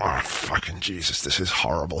like, oh, fucking Jesus, this is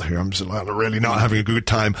horrible here. I'm just really not having a good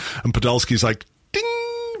time. And Podolski's like, ding,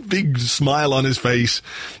 big smile on his face.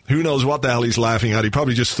 Who knows what the hell he's laughing at? He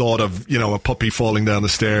probably just thought of, a puppy falling down the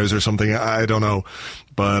stairs or something. I don't know.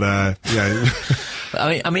 But, yeah.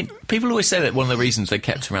 I mean, people always say that one of the reasons they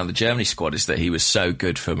kept him around the Germany squad is that he was so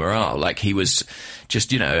good for morale. Like, he was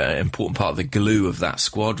just, an important part of the glue of that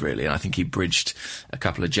squad, really. And I think he bridged a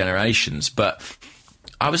couple of generations. But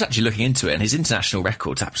I was actually looking into it, and his international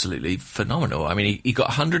record's absolutely phenomenal. I mean, he got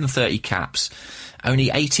 130 caps.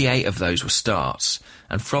 Only 88 of those were starts.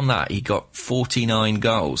 And from that, he got 49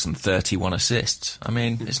 goals and 31 assists. I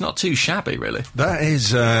mean, it's not too shabby, really.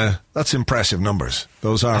 That's impressive numbers.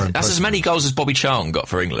 Those are impressive. That's as many goals as Bobby Charlton got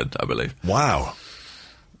for England, I believe. Wow.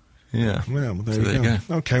 Yeah. Well, there you go.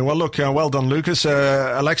 Okay, well, look, well done, Lucas.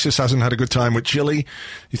 Alexis hasn't had a good time with Chile.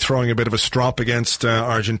 He's throwing a bit of a strop against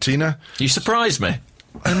Argentina. You surprised me.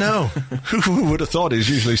 I know. Who would have thought he's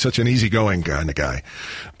usually such an easygoing kind of guy?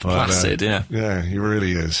 But, Placid, yeah. Yeah, he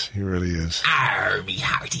really is. He really is. Me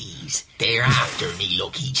hearties, they're after me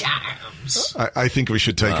lucky charms. I think we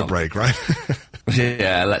should take a break, right?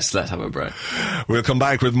 Yeah, let's have a break. We'll come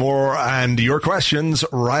back with more and your questions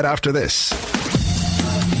right after this.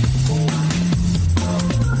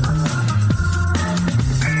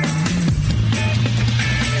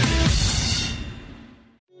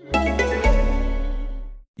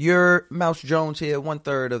 Your Mouse Jones here,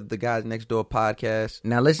 1/3 of the Guys Next Door podcast.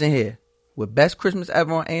 Now listen here. With Best Christmas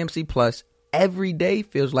Ever on AMC Plus, every day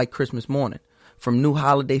feels like Christmas morning. From new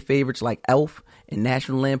holiday favorites like Elf and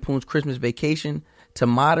National Lampoon's Christmas Vacation to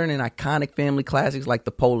modern and iconic family classics like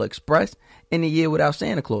The Polar Express and The Year Without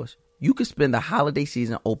Santa Claus, you can spend the holiday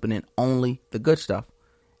season opening only the good stuff.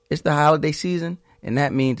 It's the holiday season, and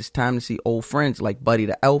that means it's time to see old friends like Buddy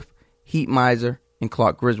the Elf, Heat Miser, and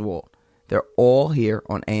Clark Griswold. They're all here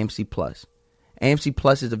on AMC Plus. AMC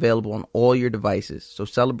Plus is available on all your devices, so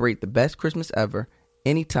celebrate the best Christmas ever,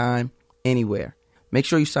 anytime, anywhere. Make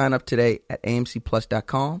sure you sign up today at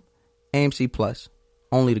amcplus.com. AMC Plus,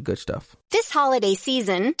 only the good stuff. This holiday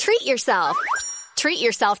season, treat yourself. Treat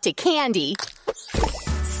yourself to candy.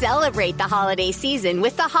 Celebrate the holiday season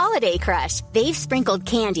with the Holiday Crush. They've sprinkled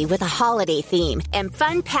candy with a holiday theme and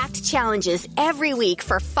fun-packed challenges every week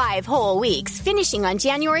for 5 whole weeks, finishing on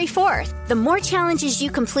January 4th. The more challenges you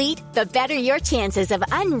complete, the better your chances of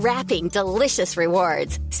unwrapping delicious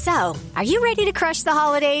rewards. So, are you ready to crush the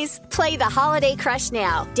holidays? Play the Holiday Crush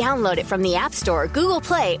now. Download it from the App Store, Google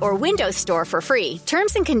Play, or Windows Store for free.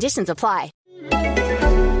 Terms and conditions apply.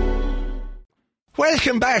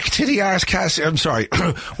 Welcome back to the Arsecast. I'm sorry.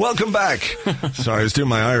 Welcome back. Sorry, I was doing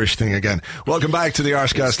my Irish thing again. Welcome back to the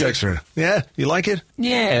Arsecast Extra. Yeah, you like it?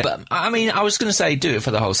 Yeah, but I mean, I was going to say do it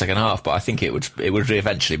for the whole second half, but I think it would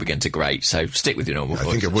eventually begin to grate. So stick with your normal voice.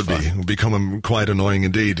 I think it would be. It would become quite annoying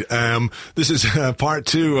indeed. This is part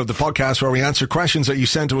 2 of the podcast where we answer questions that you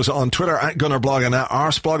sent to us on Twitter at Gunnerblog and at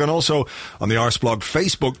Arseblog, and also on the Arseblog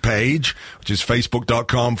Facebook page, which is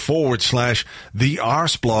facebook.com/the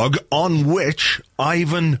Arseblog, on which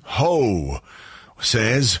Ivan Ho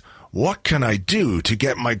says, "What can I do to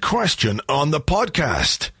get my question on the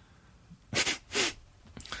podcast?"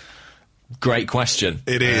 Great question.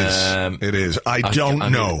 It is. It is. I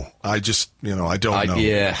don't know. I just, I don't know.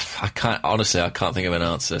 Yeah, I can't think of an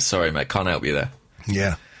answer. Sorry, mate. Can't help you there.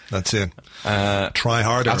 Yeah, that's it. Try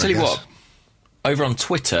harder, I'll tell you what. Over on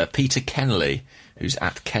Twitter, Peter Kenley, who's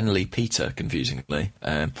at Kenley Peter, confusingly,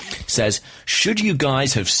 says, "Should you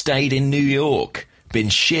guys have stayed in New York? Been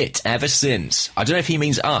shit ever since." I don't know if he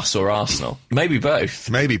means us or Arsenal. Maybe both.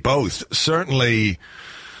 Maybe both. Certainly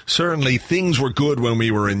things were good when we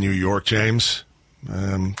were in New York, James.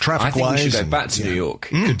 Traffic-wise. I think we should go back to New York.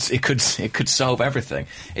 It could solve everything.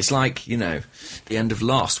 It's like, the end of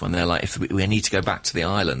Lost, when they're like, if we need to go back to the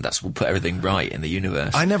island, we'll put everything right in the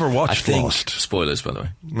universe. I never watched Lost. Spoilers, by the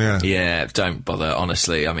way. Yeah, don't bother,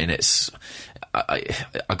 honestly. I mean, I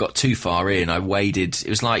got too far in. I waded. It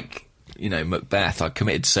was like, Macbeth. I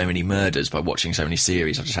committed so many murders by watching so many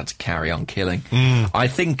series. I just had to carry on killing. I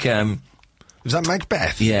think... is that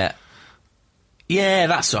Macbeth? Yeah. Yeah,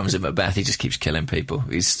 that's what I'm in Macbeth. He just keeps killing people.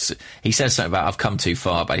 He says something about, I've come too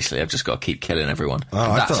far, basically. I've just got to keep killing everyone.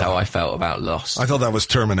 Oh, that's how I felt about Lost. I thought that was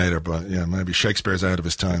Terminator, but yeah, maybe Shakespeare's out of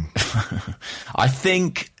his time. I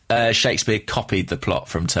think Shakespeare copied the plot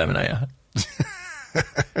from Terminator.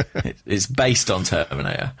 It's based on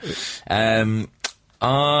Terminator.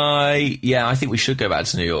 I think we should go back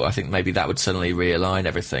to New York. I think maybe that would suddenly realign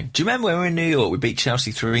everything. Do you remember when we were in New York? We beat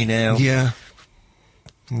Chelsea 3-0. Yeah.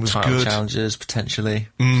 It was Title good. challenges, potentially.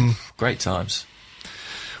 Great times.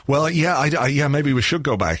 Well, yeah, maybe we should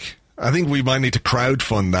go back. I think we might need to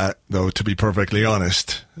crowdfund that, though, to be perfectly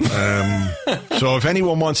honest. So if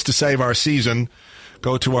anyone wants to save our season,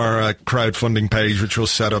 go to our crowdfunding page, which we'll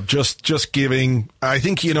set up. Just giving. I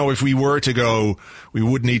think, if we were to go, we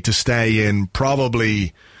would need to stay in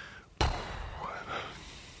probably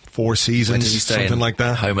 4 seasons, something like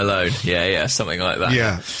that. Home Alone. Yeah, something like that.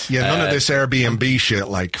 Yeah, none of this Airbnb shit.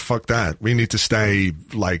 Like, fuck that. We need to stay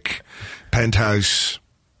like penthouse,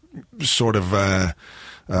 sort of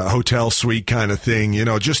hotel suite kind of thing.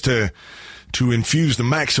 Just to infuse the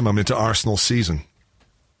maximum into Arsenal's season.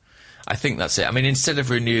 I think that's it. I mean, instead of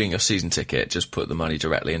renewing your season ticket, just put the money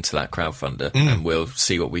directly into that crowdfunder and we'll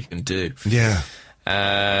see what we can do. Yeah.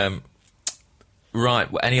 Right.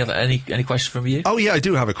 Any questions from you? Oh, yeah, I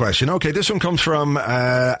do have a question. Okay, this one comes from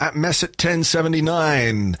at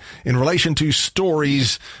Messet1079 in relation to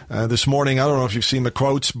stories this morning. I don't know if you've seen the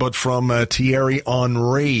quotes, but from Thierry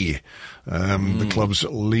Henry, the club's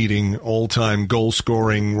leading all-time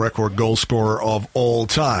record goal scorer of all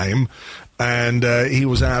time. And he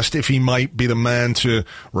was asked if he might be the man to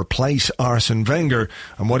replace Arsene Wenger.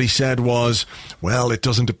 And what he said was, well, it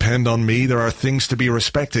doesn't depend on me. There are things to be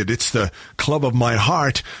respected. It's the club of my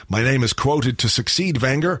heart. My name is quoted to succeed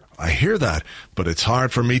Wenger. I hear that, but it's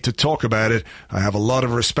hard for me to talk about it. I have a lot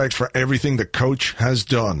of respect for everything the coach has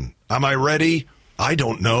done. Am I ready? I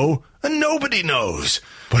don't know, and nobody knows.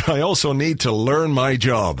 But I also need to learn my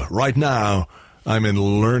job. Right now, I'm in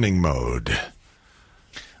learning mode.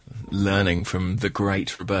 Learning from the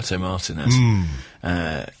great Roberto Martinez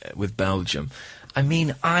with Belgium. I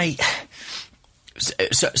mean,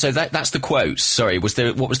 so that's the quote. Sorry,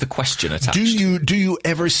 what was the question attached? Do you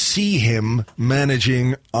ever see him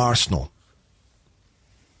managing Arsenal?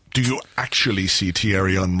 Do you actually see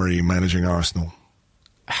Thierry Henry managing Arsenal?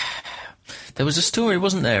 There was a story,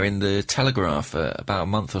 wasn't there, in the Telegraph about a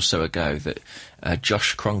month or so ago that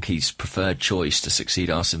Josh Kroenke's preferred choice to succeed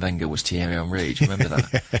Arsene Wenger was Thierry Henry. Do you remember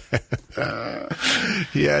that?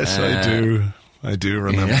 Yes, I do. I do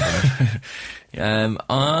remember that.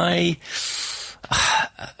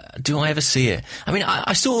 Do I ever see it? I mean,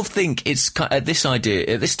 I sort of think it's at this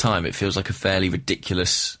time it feels like a fairly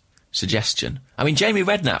ridiculous suggestion. I mean, Jamie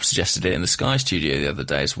Redknapp suggested it in the Sky studio the other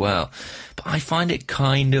day as well, but I find it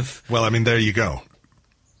kind of... Well, I mean, there you go.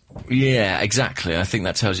 Yeah, exactly. I think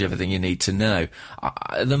that tells you everything you need to know.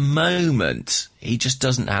 At the moment, he just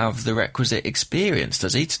doesn't have the requisite experience,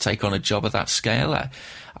 does he, to take on a job of that scale?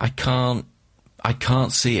 I can't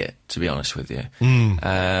see it, to be honest with you.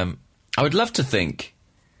 I would love to think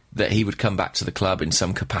that he would come back to the club in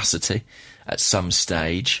some capacity at some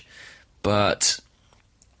stage, but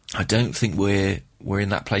I don't think we're in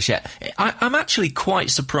that place yet. I'm actually quite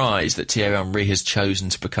surprised that Thierry Henry has chosen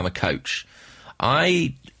to become a coach.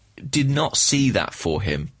 I did not see that for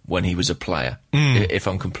him when he was a player, if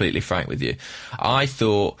I'm completely frank with you. I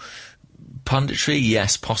thought punditry,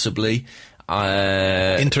 yes, possibly.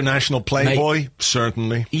 International playboy,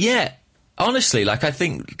 certainly. Yeah. Honestly, I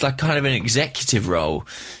think kind of an executive role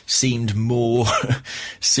seemed more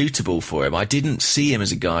suitable for him. I didn't see him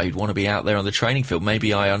as a guy who'd want to be out there on the training field.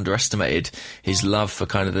 Maybe I underestimated his love for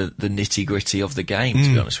kind of the nitty-gritty of the game,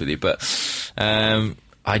 to be honest with you. But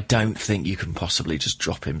I don't think you can possibly just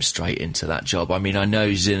drop him straight into that job. I mean, I know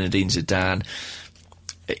Zinedine Zidane,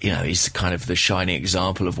 he's kind of the shining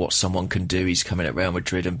example of what someone can do. He's come in at Real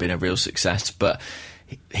Madrid and been a real success, but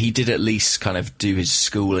he did at least kind of do his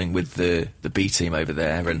schooling with the B team over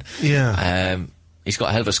there, and he's got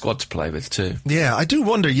a hell of a squad to play with too. Yeah, I do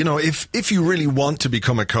wonder, if you really want to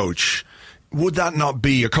become a coach, would that not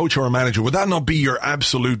be a coach or a manager? Would that not be your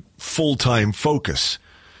absolute full-time focus?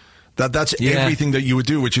 That's everything that you would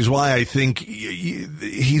do, which is why I think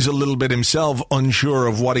he's a little bit himself unsure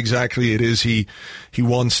of what exactly it is he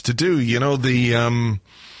wants to do.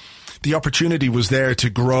 The opportunity was there to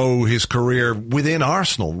grow his career within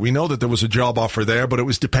Arsenal. We know that there was a job offer there, but it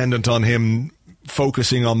was dependent on him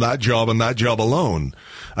focusing on that job and that job alone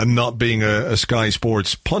and not being a Sky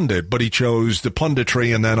Sports pundit. But he chose the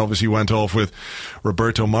punditry and then obviously went off with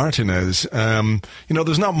Roberto Martinez.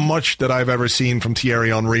 There's not much that I've ever seen from Thierry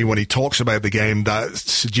Henry when he talks about the game that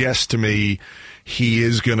suggests to me he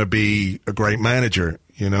is going to be a great manager,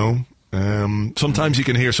 Sometimes you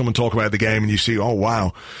can hear someone talk about the game and you see, oh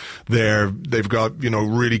wow, they've got,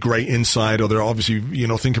 really great insight, or they're obviously,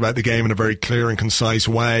 think about the game in a very clear and concise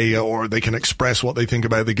way, or they can express what they think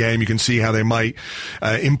about the game. You can see how they might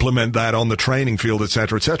implement that on the training field,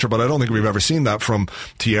 etc., etc. But I don't think we've ever seen that from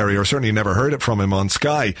Thierry, or certainly never heard it from him on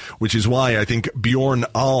Sky, which is why I think Bjorn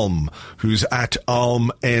Alm, who's at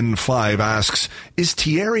AlmN5, asks, is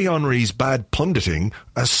Thierry Henry's bad punditing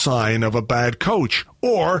a sign of a bad coach?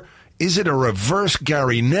 Or is it a reverse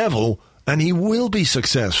Gary Neville and he will be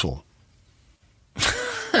successful?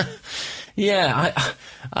 Yeah,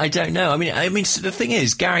 I don't know. I mean, so the thing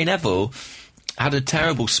is, Gary Neville had a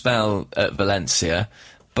terrible spell at Valencia,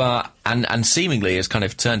 but and seemingly has kind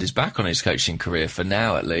of turned his back on his coaching career for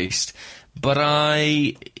now, at least. But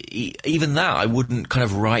even that, I wouldn't kind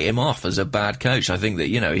of write him off as a bad coach. I think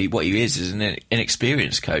that, what he is an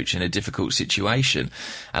inexperienced coach in a difficult situation.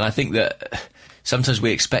 And I think that sometimes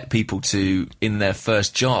we expect people to, in their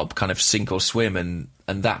first job, kind of sink or swim and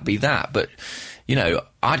that be that. But,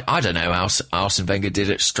 I don't know how Arsene Wenger did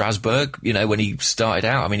at Strasbourg, when he started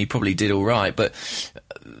out. I mean, he probably did all right. But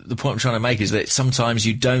the point I'm trying to make is that sometimes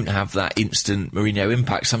you don't have that instant Mourinho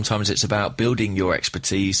impact. Sometimes it's about building your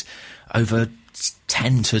expertise over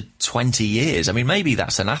 10 to 20 years. I mean, maybe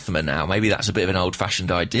that's anathema now. Maybe that's a bit of an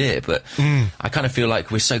old-fashioned idea. But I kind of feel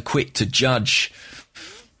like we're so quick to judge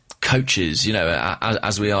coaches,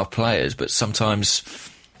 as we are players. But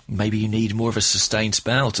sometimes maybe you need more of a sustained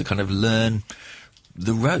spell to kind of learn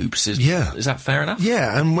the ropes. Is that fair enough?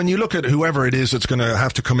 Yeah, and when you look at whoever it is that's going to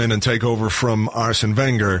have to come in and take over from Arsene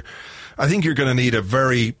Wenger, I think you're going to need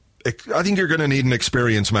an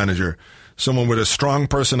experienced manager. Someone with a strong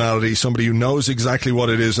personality, somebody who knows exactly what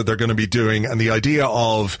it is that they're going to be doing. And the idea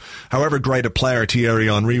of, however great a player Thierry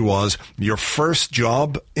Henry was, your first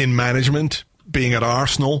job in management being at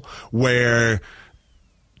Arsenal, where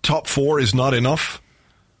top four is not enough.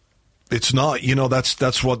 It's not,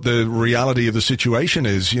 that's what the reality of the situation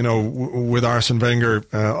is, with Arsene Wenger.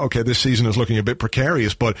 Okay, this season is looking a bit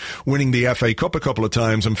precarious, but winning the FA Cup a couple of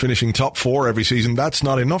times and finishing top four every season, that's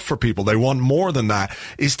not enough for people. They want more than that.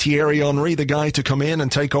 Is Thierry Henry the guy to come in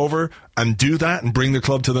and take over and do that and bring the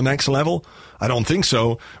club to the next level? I don't think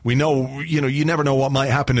so. We know, you never know what might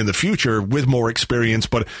happen in the future with more experience,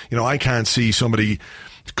 but, I can't see somebody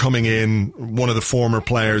coming in, one of the former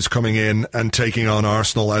players coming in and taking on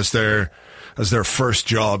Arsenal as their first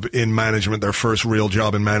job in management, their first real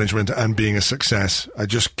job in management, and being a success. I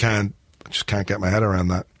just can't get my head around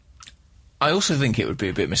that. I also think it would be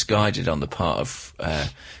a bit misguided on the part of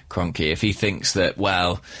Kroenke if he thinks that,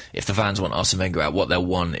 if the fans want Arsene Wenger out, what they'll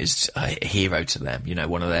want is a hero to them,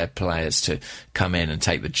 one of their players to come in and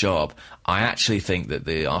take the job. I actually think that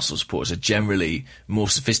the Arsenal supporters are generally more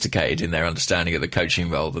sophisticated in their understanding of the coaching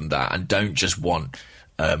role than that, and don't just want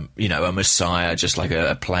a messiah, just like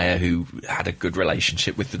a player who had a good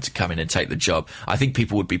relationship with them to come in and take the job. I think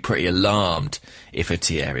people would be pretty alarmed if a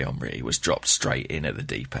Thierry Henry was dropped straight in at the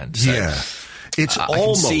deep end. So, it's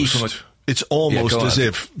almost as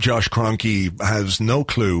if Josh Kroenke has no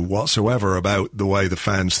clue whatsoever about the way the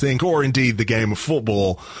fans think, or indeed the game of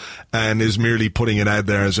football, and is merely putting it out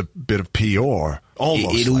there as a bit of PR.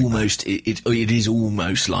 It is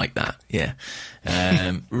almost like that, yeah.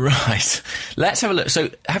 Right. Let's have a look. So,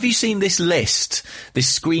 have you seen this list,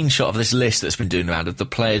 this screenshot of this list that's been doing around of the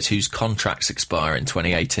players whose contracts expire in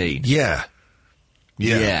 2018? Yeah.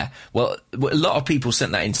 Well, a lot of people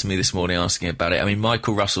sent that in to me this morning asking about it. I mean,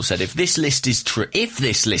 Michael Russell said, if this list is true,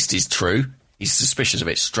 he's suspicious of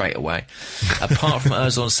it straight away. Apart from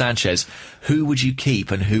Ozan Sanchez, who would you keep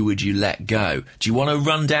and who would you let go? Do you want to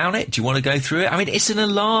run down it? Do you want to go through it? I mean, it's an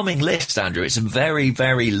alarming list, Andrew. It's a very,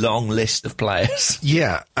 very long list of players.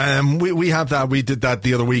 Yeah, we have that. We did that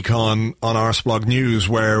the other week on Arseblog News,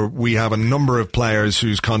 where we have a number of players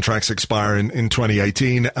whose contracts expire in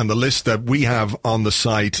 2018, and the list that we have on the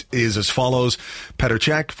site is as follows: Petr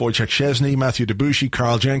Cech, Wojciech Szczesny, Matthew Debussy,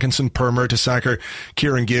 Carl Jenkinson, Per Mertesacker,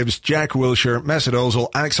 Kieran Gibbs, Jack Wilshere, Mesut Ozil,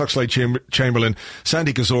 Alex Oxlade-Chamberlain,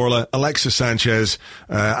 Sandy Cazorla, Alexis Sanchez,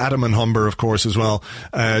 Adam and Humber, of course, as well.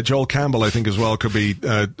 Joel Campbell, I think, as well, could be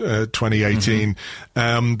 2018.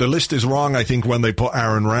 The list is wrong, I think, when they put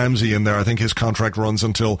Aaron Ramsey in there. I think his contract runs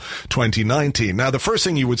until 2019. Now, the first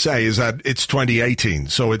thing you would say is that it's 2018,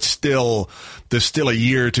 so there's still a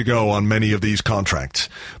year to go on many of these contracts.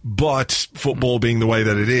 But football being the way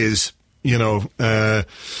that it is,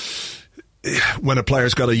 when a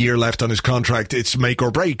player's got a year left on his contract, it's make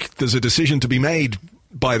or break. There's a decision to be made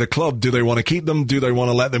by the club. Do they want to keep them? Do they want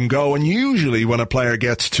to let them go? And usually when a player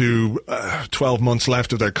gets to 12 months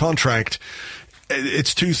left of their contract,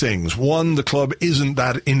 it's two things. One, the club isn't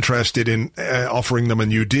that interested in offering them a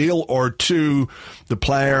new deal, or two, the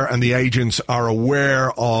player and the agents are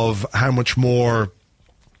aware of how much more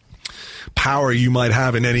power you might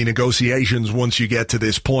have in any negotiations once you get to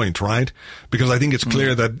this point, right? Because I think it's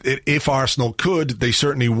clear that if Arsenal could, they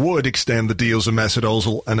certainly would extend the deals of Mesut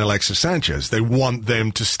Ozil and Alexis Sanchez. They want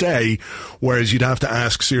them to stay, whereas you'd have to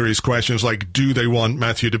ask serious questions like, do they want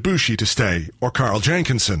Mathieu Debuchy to stay, or Carl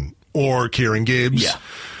Jenkinson, or Kieran Gibbs,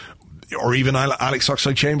 or even Alex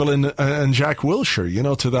Oxlade-Chamberlain and Jack Wilshere, you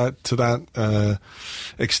know, to that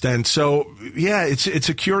extent. So, yeah, it's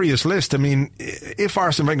a curious list. I mean, if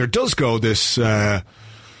Arsene Wenger does go this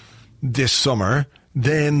summer,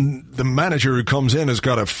 then the manager who comes in has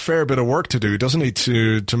got a fair bit of work to do, doesn't he,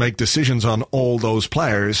 to make decisions on all those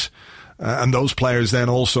players. And those players then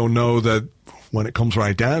also know that when it comes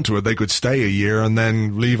right down to it, they could stay a year and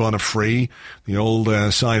then leave on a free, the old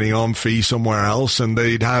signing on fee somewhere else, and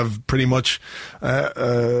they'd have pretty much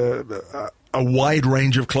a wide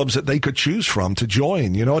range of clubs that they could choose from to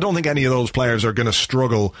join. You know, I don't think any of those players are going to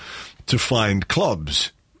struggle to find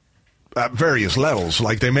clubs at various levels.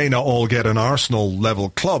 Like, they may not all get an Arsenal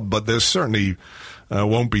level club, but there's certainly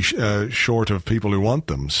won't be short of people who want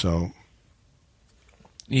them. So.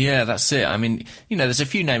 Yeah, that's it. I mean, you know, there's a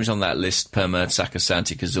few names on that list, Perma, Saka,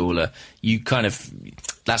 Santi, Cazorla.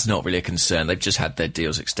 That's not really a concern. They've just had their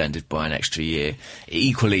deals extended by an extra year.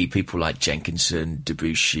 Equally, people like Jenkinson,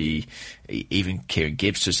 Debuchy, even Kieran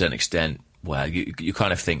Gibbs to a certain extent, well, you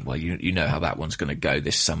kind of think, well, you know how that one's going to go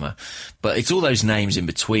this summer. But it's all those names in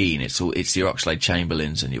between. It's your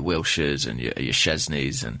Oxlade-Chamberlains and your Wilshires and your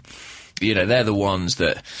Chesneys, and you know, they're the ones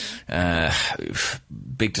that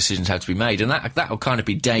big decisions have to be made, and that'll kind of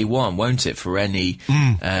be day one, won't it, for any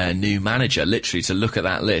new manager, literally to look at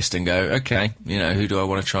that list and go, okay, you know, who do I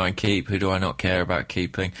want to try and keep? Who do I not care about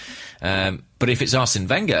keeping? But if it's Arsene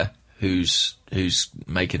Wenger who's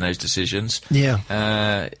making those decisions,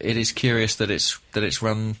 it is curious that it's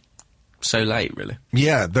run so late, really.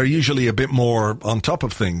 Yeah, they're usually a bit more on top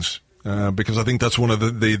of things. Because I think that's one of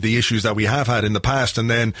the issues that we have had in the past. And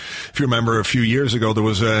then, if you remember, a few years ago, there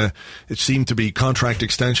was it seemed to be contract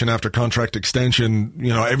extension after contract extension.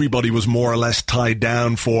 You know, everybody was more or less tied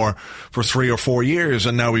down for 3 or 4 years.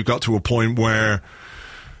 And now we've got to a point where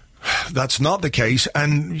that's not the case.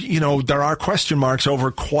 And, you know, there are question marks over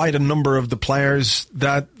quite a number of the players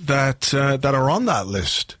that are on that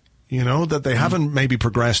list. You know, that they haven't maybe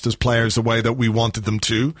progressed as players the way that we wanted them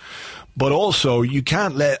to. But also,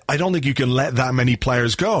 I don't think you can let that many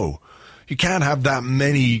players go. You can't have that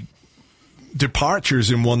many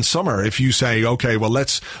departures in one summer. If you say, okay, well,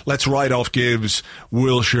 let's write off Gibbs,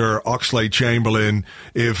 Wilshere, Oxlade-Chamberlain.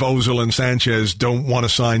 If Ozil and Sanchez don't want to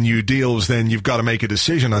sign new deals, then you've got to make a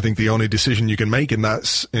decision. I think the only decision you can make in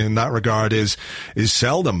that regard is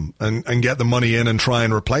sell them and get the money in and try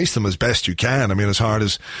and replace them as best you can. I mean, as hard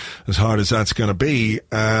as that's going to be.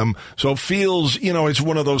 So it feels, you know, it's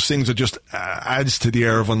one of those things that just adds to the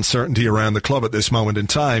air of uncertainty around the club at this moment in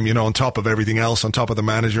time, you know, on top of everything else, on top of the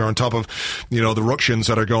manager, on top of, you know, the ructions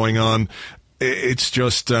that are going on. It's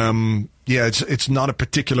just, it's not a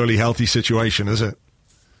particularly healthy situation, is it?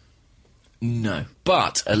 No.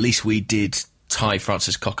 But at least we did tie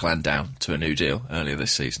Francis Coquelin down to a new deal earlier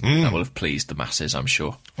this season. That will have pleased the masses, I'm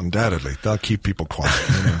sure. Undoubtedly. That'll keep people quiet.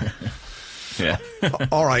 You know? Yeah.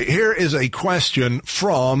 All right. Here is a question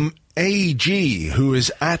from AG, who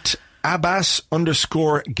is at Abbas_Galib.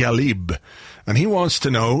 And he wants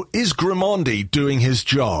to know, is Grimandi doing his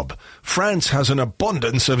job? France has an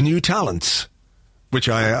abundance of new talents. Which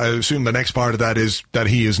I assume the next part of that is that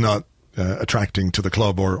he is not attracting to the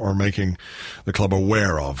club or making the club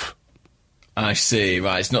aware of. I see,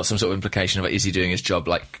 right. It's not some sort of implication of, is he doing his job,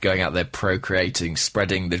 like going out there procreating,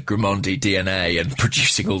 spreading the Grimandi DNA and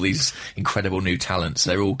producing all these incredible new talents.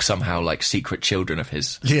 They're all somehow like secret children of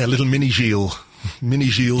his. Yeah, little mini Gilles. Mini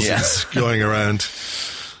Gilles is going around.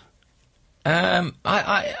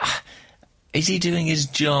 Is he doing his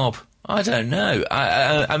job? I don't know.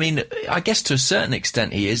 I mean, I guess to a certain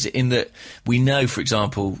extent he is, in that we know, for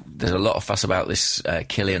example, there's a lot of fuss about this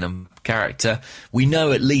Kylian character. We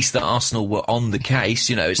know at least that Arsenal were on the case.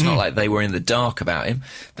 You know, it's not like they were in the dark about him.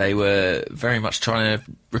 They were very much trying to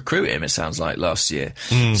recruit him, it sounds like, last year.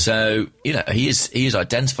 So, you know, he is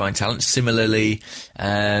identifying talent. Similarly,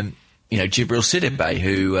 you know, Djibril Sidibe,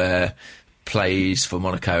 who plays for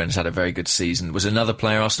Monaco and has had a very good season, was another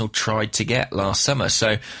player Arsenal tried to get last summer.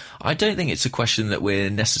 So I don't think it's a question that we're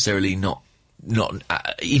necessarily not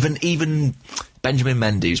even Benjamin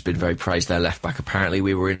Mendy's been very praised, their left-back. Apparently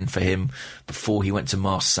we were in for him before he went to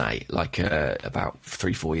Marseille, about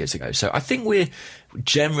 3-4 years ago. So I think we're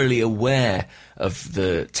generally aware of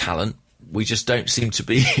the talent. We just don't seem to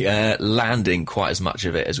be landing quite as much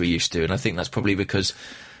of it as we used to. And I think that's probably because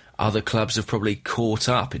other clubs have probably caught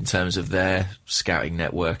up in terms of their scouting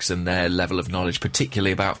networks and their level of knowledge,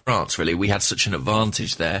 particularly about France, really. We had such an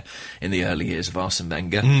advantage there in the early years of Arsene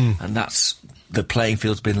Wenger, and the playing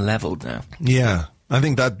field's been levelled now. Yeah. I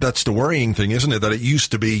think that's the worrying thing, isn't it?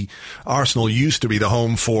 That Arsenal used to be the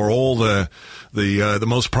home for all the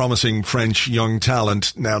most promising French young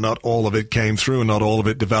talent. Now, not all of it came through, and not all of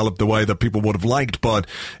it developed the way that people would have liked, but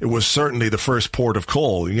it was certainly the first port of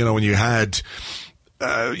call. You know, when you had,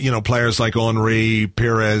 players like Henry,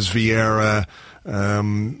 Pires, Vieira,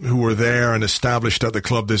 who were there and established at the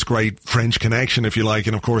club this great French connection, if you like,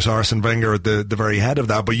 and of course Arsene Wenger at the very head of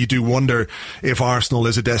that. But you do wonder if Arsenal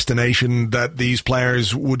is a destination that these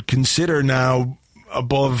players would consider now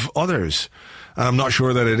above others. And I'm not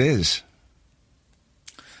sure that it is.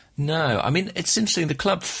 No, I mean, it's interesting. The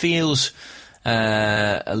club feels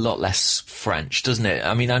a lot less French, doesn't it?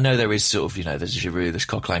 I mean, I know there is sort of, there's Giroud, there's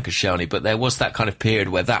Coquelin, Koscielny, but there was that kind of period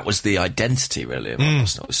where that was the identity, really, of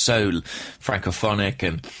Arsenal. It was so francophonic,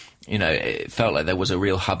 and, it felt like there was a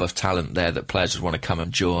real hub of talent there that players would want to come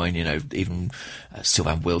and join, even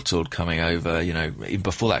Sylvain Wiltord coming over, even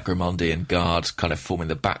before that, Grimandi and Gard kind of forming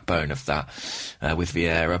the backbone of that with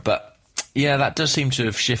Vieira. But, yeah, that does seem to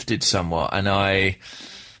have shifted somewhat, and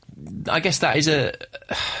I guess that is a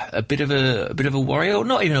bit of a worry, or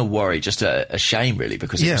not even a worry, just a shame, really,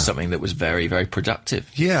 because it was something that was very, very productive.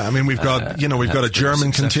 Yeah, I mean, we've got we've got a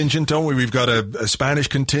German contingent, don't we? We've got a Spanish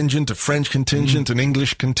contingent, a French contingent, an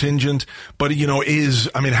English contingent. But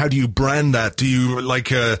how do you brand that? Do you like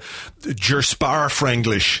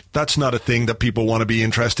Gerspaar-Franglish? That's not a thing that people want to be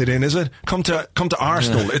interested in, is it? Come to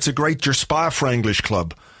Arsenal. Yeah. It's a great Gerspaar-Franglish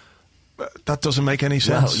club. That doesn't make any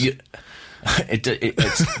sense. Well,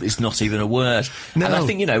 it's not even a word. No. And I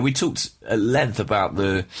think, we talked at length about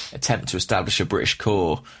the attempt to establish a British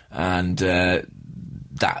corps, and that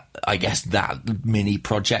mini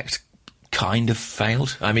project kind of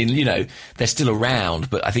failed. I mean, they're still around,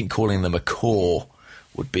 but I think calling them a corps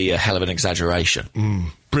would be a hell of an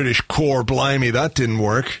exaggeration. British corps, blimey, that didn't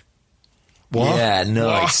work. What? Yeah,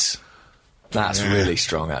 nice. What? That's really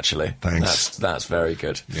strong, actually. Thanks. That's very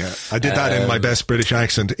good. Yeah, I did that in my best British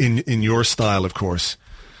accent, in your style, of course.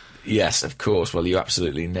 Yes, of course. Well, you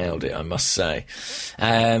absolutely nailed it, I must say.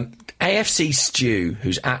 AFC Stew,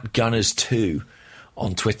 who's at Gunners2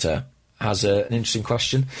 on Twitter, has an interesting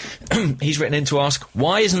question. He's written in to ask,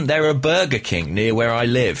 why isn't there a Burger King near where I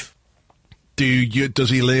live? Does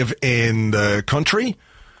he live in the country?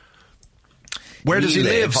 Where does he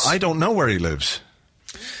live? I don't know where he lives.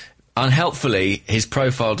 Unhelpfully, his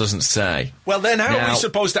profile doesn't say. Well, then how are we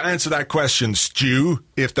supposed to answer that question, Stu,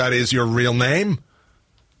 if that is your real name?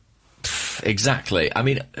 Exactly. I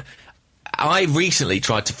mean, I recently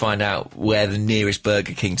tried to find out where the nearest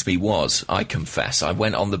Burger King to me was, I confess. I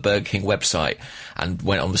went on the Burger King website and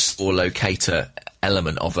went on the store locator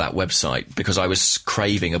element of that website because I was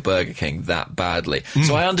craving a Burger King that badly.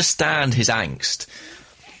 So I understand his angst.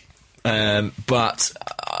 But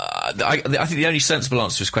I think the only sensible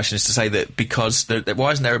answer to his question is to say that because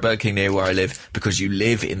why isn't there a Burger King near where I live? Because you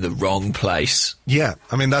live in the wrong place. Yeah,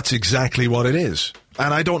 I mean, that's exactly what it is.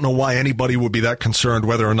 And I don't know why anybody would be that concerned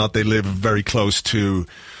whether or not they live very close to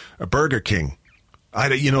a Burger King.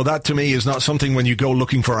 That to me is not something when you go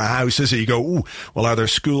looking for a house, is it? You go, ooh, well, are there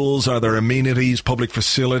schools? Are there amenities, public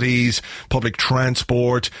facilities, public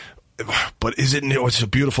transport? But it's a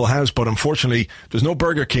beautiful house, but unfortunately there's no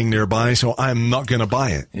Burger King nearby, so I'm not going to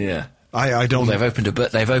buy it. Yeah. I don't. Well,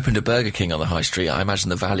 they've opened a Burger King on the high street. I imagine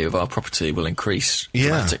the value of our property will increase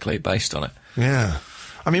dramatically based on it. Yeah.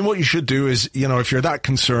 I mean, what you should do is, if you're that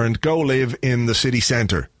concerned, go live in the city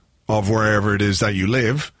centre of wherever it is that you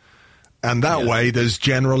live. And that way there's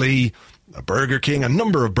generally a Burger King, a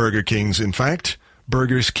number of Burger Kings, in fact.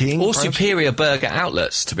 Burgers King. Or perhaps superior burger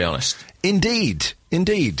outlets, to be honest. Indeed.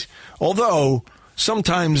 Although,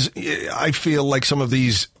 sometimes I feel like some of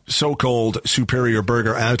these so-called superior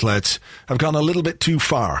burger outlets have gone a little bit too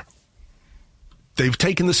far. They've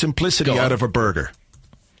taken the simplicity out of a burger.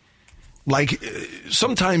 Like,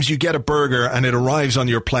 sometimes you get a burger and it arrives on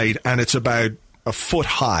your plate and it's about a foot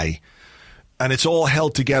high and it's all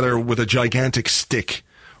held together with a gigantic stick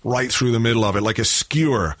right through the middle of it, like a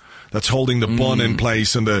skewer that's holding the bun in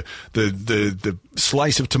place, and the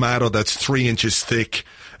slice of tomato that's 3 inches thick,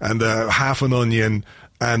 and the half an onion,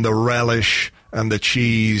 and the relish, and the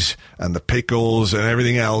cheese and the pickles and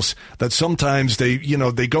everything else that sometimes they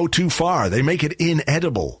go too far. They make it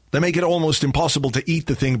inedible. They make it almost impossible to eat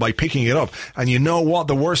the thing by picking it up. And you know what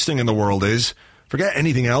the worst thing in the world is? Forget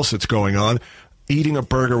anything else that's going on. Eating a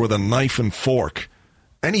burger with a knife and fork.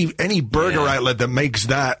 Any burger outlet that makes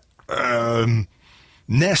that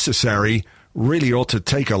necessary really ought to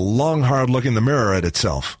take a long, hard look in the mirror at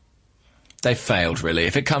itself. They've failed, really.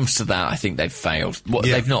 If it comes to that, I think they've failed.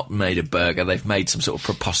 They've not made a burger. They've made some sort of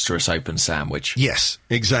preposterous open sandwich. Yes,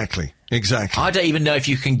 exactly. I don't even know if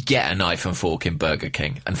you can get a knife and fork in Burger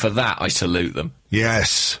King. And for that, I salute them.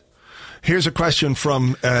 Yes. Here's a question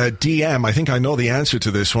from DM. I think I know the answer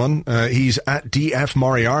to this one. He's at DF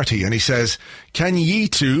Moriarty, and he says, can ye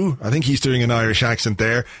two, I think he's doing an Irish accent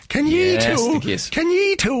there, can ye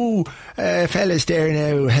two, fellas there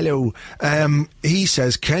now, hello. He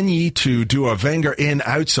says, can ye two do a Wenger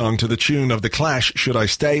in-out song to the tune of The Clash, Should I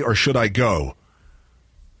Stay or Should I Go?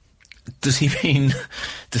 Does he mean...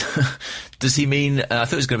 I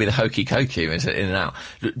thought it was going to be the hokey cokey in and out.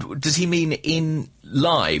 Does he mean in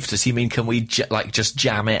live? Does he mean can we just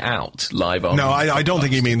jam it out live on? No, I don't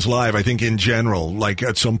think he means live. I think in general, like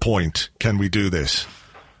at some point, can we do this?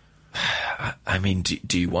 I mean,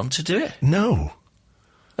 do you want to do it? No.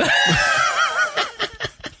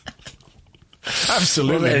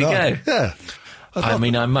 Absolutely well, there you not. Yeah. I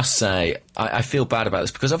mean, I must say, I feel bad about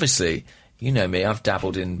this because obviously... You know me, I've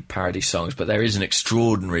dabbled in parody songs, but there is an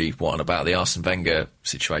extraordinary one about the Arsene Wenger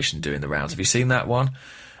situation doing the rounds. Have you seen that one?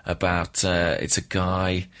 About, it's a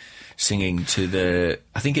guy singing to the...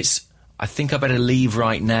 I think I Better Leave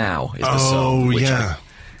Right Now is the song. Oh,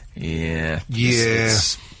 yeah.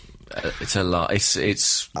 It's a lot. I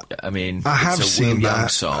mean, I have it's a seen Will Young that.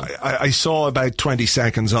 song. I saw about 20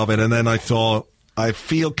 seconds of it, and then I thought, I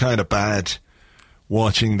feel kind of bad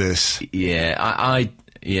watching this. Yeah,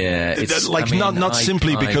 Yeah, it's like not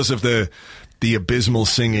simply because of the abysmal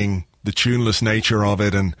singing, the tuneless nature of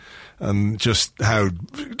it, and just how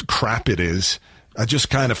crap it is. I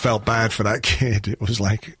just kind of felt bad for that kid. It was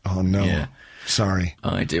like, oh no, sorry.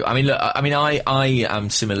 I do. I mean, look, I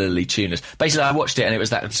am similarly tuneless. Basically, I watched it and it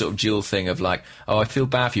was that sort of dual thing of like, oh, I feel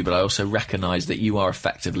bad for you, but I also recognise that you are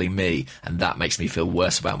effectively me, and that makes me feel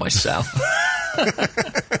worse about myself.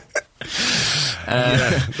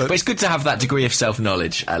 But it's good to have that degree of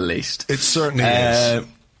self-knowledge, at least. It certainly is.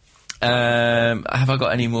 Have I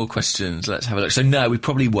got any more questions? Let's have a look. So, no, we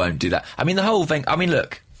probably won't do that. I mean, the whole thing... I mean,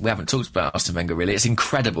 look, we haven't talked about Arsene Wenger, really. It's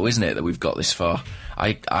incredible, isn't it, that we've got this far?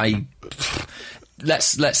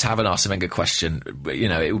 Let's have an Arsene Wenger question. You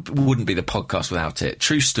know, it wouldn't be the podcast without it.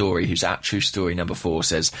 True Story, who's at True Story number 4,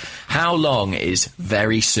 says, how long is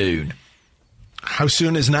very soon? How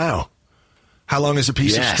soon is now? How long is a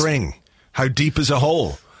piece of string? How deep is a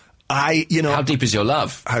hole? How deep is your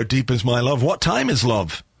love? How deep is my love? What time is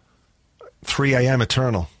love? 3 a.m.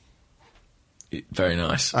 eternal. Very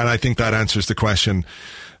nice. And I think that answers the question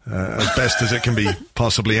as best as it can be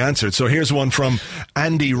possibly answered. So here's one from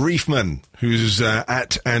Andy Reefman, who's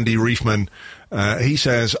at Andy Reefman. He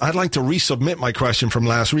says, I'd like to resubmit my question from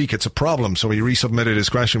last week. It's a problem. So he resubmitted his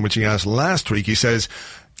question, which he asked last week. He says,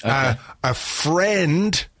 a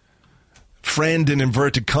friend in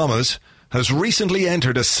inverted commas, has recently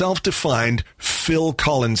entered a self-defined Phil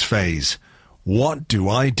Collins phase. What do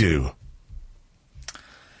I do?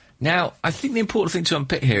 Now, I think the important thing to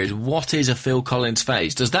unpick here is what is a Phil Collins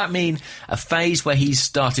phase? Does that mean a phase where he's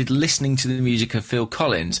started listening to the music of Phil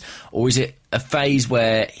Collins, or is it a phase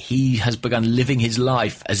where he has begun living his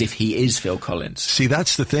life as if he is Phil Collins? See,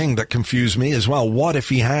 that's the thing that confused me as well. What if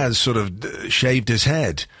he has sort of shaved his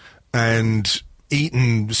head and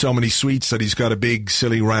eaten so many sweets that he's got a big,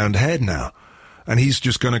 silly, round head now, and he's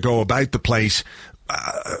just going to go about the place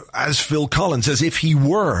as Phil Collins, as if he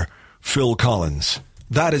were Phil Collins?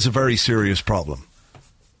 That is a very serious problem.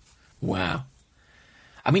 Wow.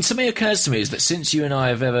 I mean, something occurs to me is that since you and I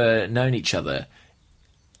have ever known each other,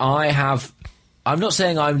 I'm not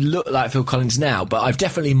saying I look like Phil Collins now, but I've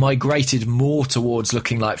definitely migrated more towards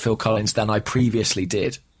looking like Phil Collins than I previously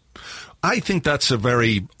did. I think that's a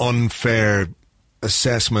very unfair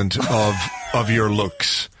assessment of your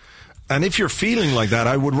looks. And if you're feeling like that,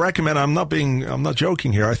 I would recommend, I'm not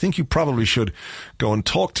joking here, I think you probably should go and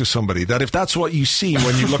talk to somebody. That if that's what you see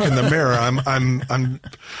when you look in the mirror,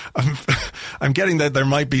 I'm getting that there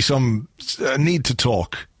might be some need to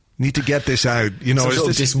talk. Need to get this out. You know, some sort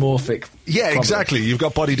of dysmorphic. Yeah, problem. Exactly. You've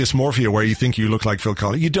got body dysmorphia where you think you look like Phil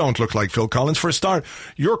Collins. You don't look like Phil Collins. For a start,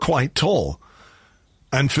 you're quite tall.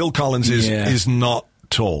 And Phil Collins is not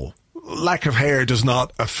tall. Lack of hair does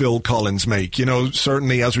not a Phil Collins make. You know,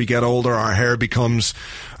 certainly as we get older, our hair becomes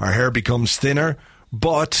thinner.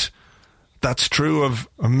 But that's true of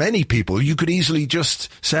many people. You could easily just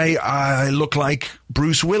say, I look like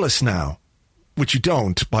Bruce Willis now, which you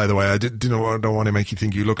don't, by the way. I don't want to make you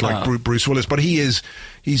think you look like Bruce Willis, but he's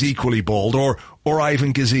equally bald. Or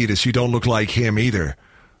Ivan Gazidis, you don't look like him either,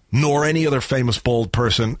 nor any other famous bald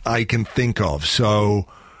person I can think of. So,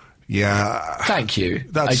 yeah. Thank you.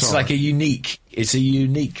 It's like a unique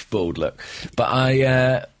bald look.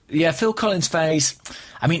 But Phil Collins' face.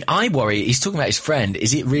 I mean, I worry. He's talking about his friend.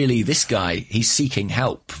 Is it really this guy? He's seeking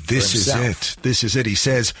help. This is it. He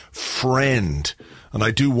says friend. And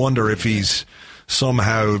I do wonder if he's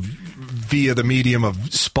somehow via the medium of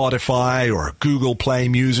Spotify or Google Play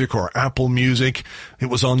Music or Apple Music, it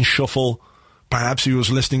was on shuffle. Perhaps he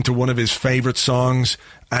was listening to one of his favorite songs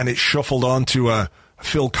and it shuffled onto a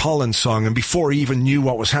Phil Collins song, and before he even knew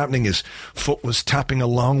what was happening, his foot was tapping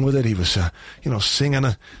along with it. He was,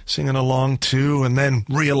 singing along too, and then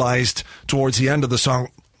realized towards the end of the song,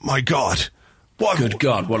 my God, good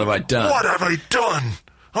God, what have I done? What have I done?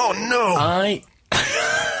 Oh no!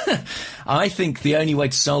 I think the only way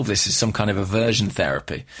to solve this is some kind of aversion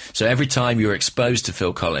therapy. So every time you're exposed to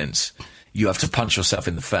Phil Collins, you have to punch yourself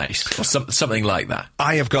in the face, or something like that.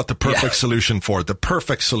 I have got the perfect solution for it. The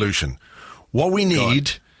perfect solution. What we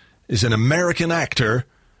need is an American actor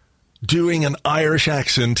doing an Irish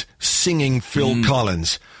accent singing Phil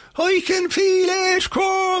Collins. I can feel it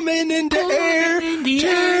coming in the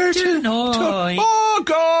air tonight. Oh,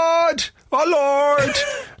 God. Oh, Lord.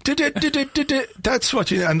 That's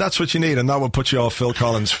what you need, and that will put you off Phil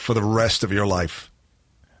Collins for the rest of your life.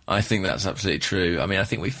 I think that's absolutely true. I mean, I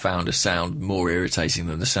think we found a sound more irritating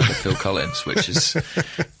than the sound of Phil Collins, which is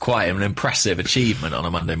quite an impressive achievement on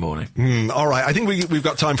a Monday morning. All right, I think we've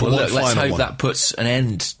got time for one final one. Let's hope that puts an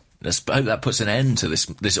end. Let's hope that puts an end to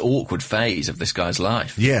this awkward phase of this guy's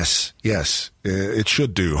life. Yes, it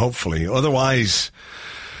should do. Hopefully, otherwise,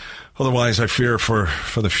 I fear for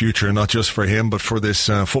the future, not just for him, but for this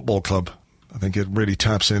football club. I think it really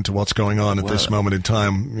taps into what's going on at this moment in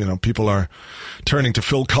time. You know, people are turning to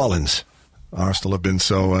Phil Collins. Arsenal have been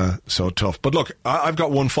so tough. But look, I've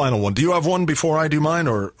got one final one. Do you have one before I do mine,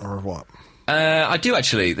 or what? I do,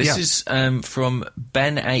 actually. This is from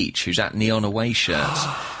Ben H., who's at Neon Away Shirts.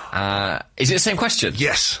 Is it the same question?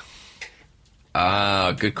 Yes.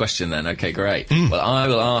 Good question then. Okay, great. Well, I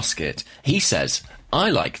will ask it. He says, I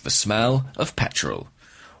like the smell of petrol.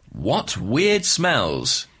 What weird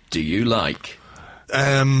smells do you like?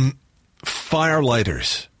 Fire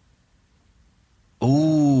lighters.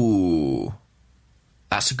 Ooh.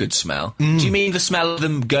 That's a good smell. Do you mean the smell of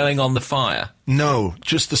them going on the fire? No,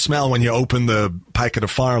 just the smell when you open the packet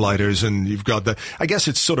of fire lighters and you've got I guess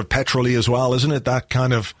it's sort of petrol-y as well, isn't it? That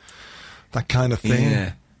kind of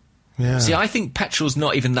thing. Yeah. See, I think petrol's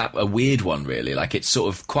not even a weird one, really. Like, it's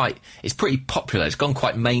sort of it's pretty popular. It's gone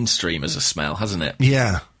quite mainstream as a smell, hasn't it?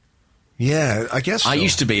 Yeah. Yeah, I guess so. I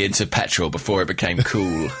used to be into petrol before it became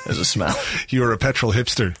cool as a smell. You were a petrol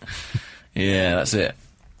hipster. Yeah, that's it.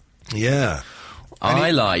 Yeah.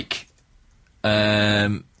 I like...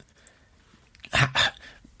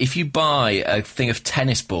 if you buy a thing of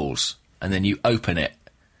tennis balls and then you open it,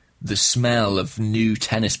 the smell of new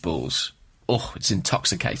tennis balls, it's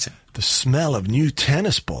intoxicating. The smell of new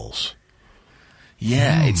tennis balls?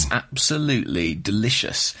 Yeah, it's absolutely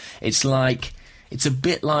delicious. It's a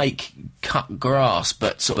bit like cut grass,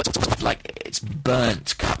 but sort of like it's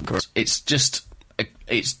burnt cut grass. It's just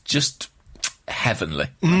heavenly,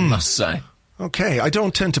 I must say. Okay, I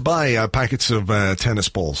don't tend to buy packets of tennis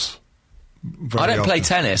balls. I don't play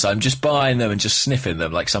tennis. I'm just buying them and just sniffing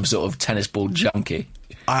them like some sort of tennis ball junkie.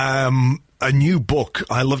 A new book.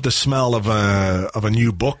 I love the smell of a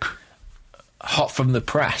new book. Hot from the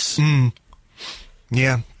press.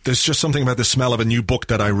 Yeah, there's just something about the smell of a new book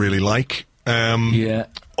that I really like.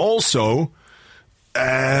 Also,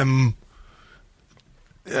 Tipex.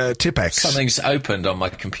 Something's opened on my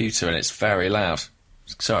computer and it's very loud.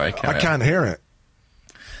 Sorry, I can't hear it.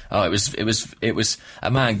 Oh, it was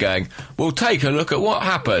a man going, "Well, take a look at what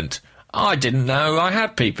happened. I didn't know I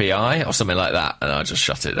had PPI," or something like that, and I just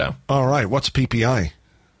shut it down. All right, what's PPI?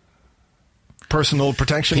 Personal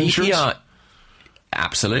protection insurance?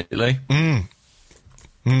 Absolutely. I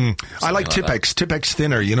like Tipex. Tipex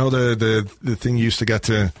thinner. You know the thing you used to get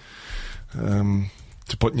to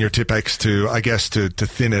put in your Tipex to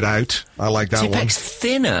thin it out. I like that one. Tipex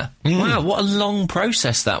thinner. Wow, what a long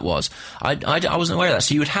process that was. I wasn't aware of that.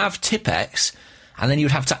 So you would have Tipex, and then you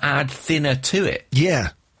would have to add thinner to it. Yeah.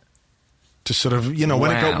 To sort of,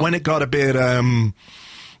 when it got a bit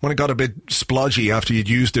splodgy after you'd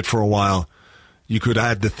used it for a while, you could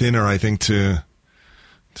add the thinner, I think, to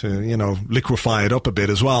liquefy it up a bit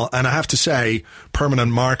as well. And I have to say,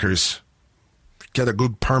 permanent markers, get a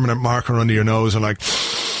good permanent marker under your nose and like,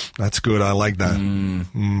 that's good. I like that.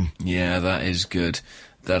 Yeah, that is good.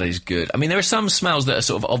 That is good. I mean, there are some smells that are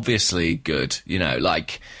sort of obviously good, you know,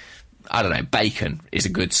 like, I don't know, bacon is a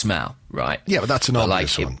good smell, right? Yeah, but that's an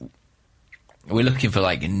obvious one. We're looking for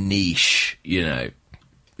like niche, you know,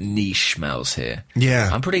 niche smells here. Yeah.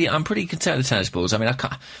 I'm pretty content with tennis balls. I mean, I'm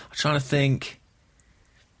trying to think.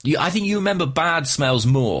 I think you remember bad smells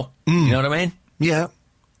more. You know what I mean? Yeah,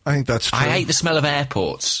 I think that's true. I hate the smell of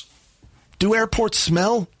airports. Do airports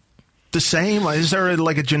smell the same? Is there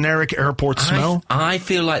a generic airport smell? I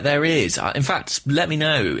feel like there is. In fact, let me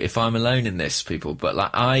know if I'm alone in this, people. But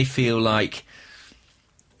like, I feel like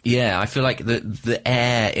the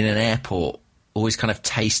air in an airport always kind of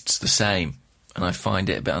tastes the same, and I find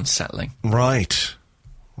it a bit unsettling. Right.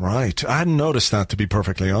 I hadn't noticed that, to be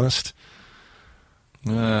perfectly honest.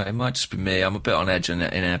 It might just be me. I'm a bit on edge in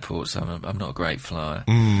airports. I'm not a great flyer.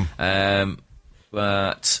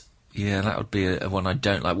 But yeah, that would be a one I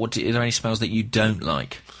don't like. Are there any smells that you don't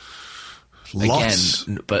like? Lots.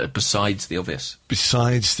 Again, but besides the obvious.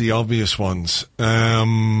 Besides the obvious ones,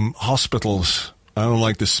 hospitals. I don't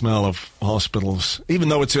like the smell of hospitals, even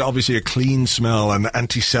though it's obviously a clean smell, an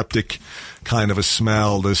antiseptic kind of a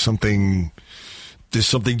smell. There's something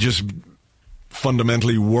just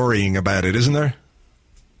fundamentally worrying about it, isn't there?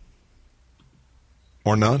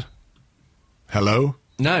 Or not? Hello?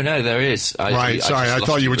 No, there is. I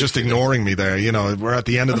thought you were just ignoring me there. You know, we're at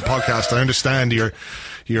the end of the podcast. I understand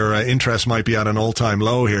your interest might be at an all-time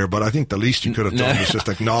low here, but I think the least you could have done was just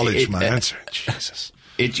acknowledge my answer. Jesus.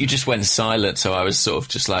 You just went silent, so I was sort of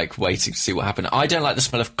just like waiting to see what happened. I don't like the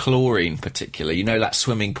smell of chlorine particularly. You know, that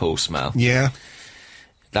swimming pool smell? Yeah.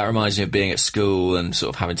 That reminds me of being at school and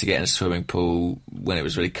sort of having to get in a swimming pool when it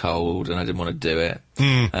was really cold and I didn't want to do it.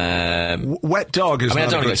 Wet dog is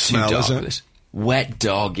not a good smell, is it? Wet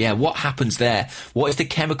dog, yeah. What happens there? What is the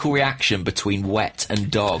chemical reaction between wet and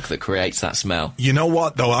dog that creates that smell? You know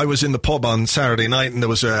what, though? I was in the pub on Saturday night and there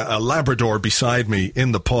was a Labrador beside me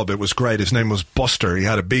in the pub. It was great. His name was Buster. He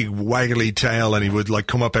had a big waggly tail and he would like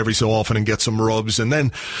come up every so often and get some rubs. And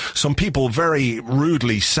then some people very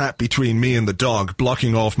rudely sat between me and the dog,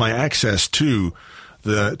 blocking off my access to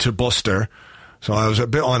Buster. So I was a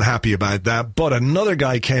bit unhappy about that. But another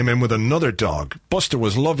guy came in with another dog. Buster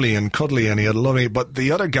was lovely and cuddly and he had lovely, but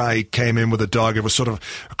the other guy came in with a dog. It was sort of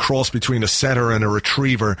a cross between a setter and a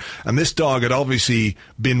retriever. And this dog had obviously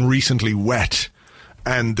been recently wet.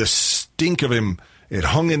 And the stink of him, it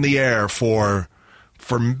hung in the air for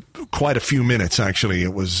quite a few minutes, actually.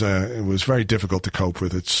 It was very difficult to cope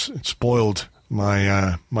with. It spoiled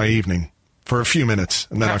my evening for a few minutes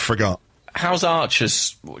and then I forgot. How's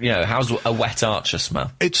Archer's, how's a wet Archer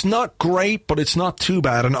smell? It's not great, but it's not too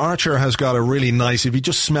bad. An Archer has got a really nice, if you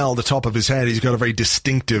just smell the top of his head, he's got a very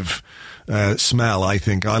distinctive smell, I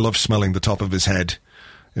think. I love smelling the top of his head.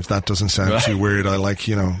 If that doesn't sound too weird, I like,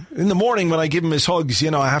 in the morning when I give him his hugs,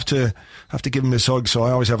 I have to give him his hugs, so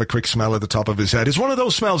I always have a quick smell at the top of his head. It's one of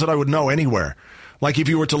those smells that I would know anywhere. Like if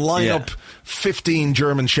you were to line up 15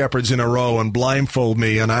 German Shepherds in a row and blindfold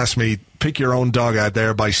me and ask me, pick your own dog out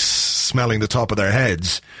there by smelling the top of their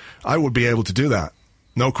heads, I would be able to do that.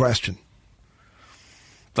 No question.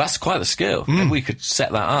 That's quite the skill. Maybe we could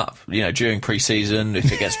set that up, during pre-season,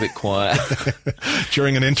 if it gets a bit quiet.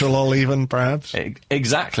 During an interlull even, perhaps?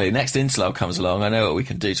 Exactly. Next interlull comes along, I know what we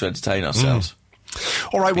can do to entertain ourselves.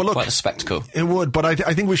 All right, well, look, quite a spectacle. It would, but I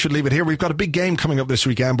think we should leave it here. We've got a big game coming up this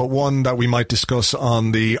weekend, but one that we might discuss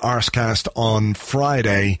on the Arsecast on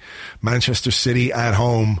Friday. Manchester City at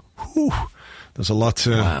home. Whew. There's a lot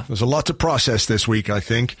to process this week, I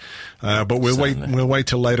think. But we'll wait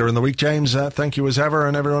till later in the week. James, thank you as ever,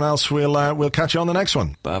 and everyone else. We'll catch you on the next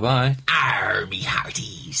one. Bye bye. Arr, me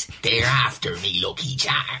hearties, they're after me lucky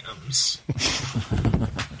charms.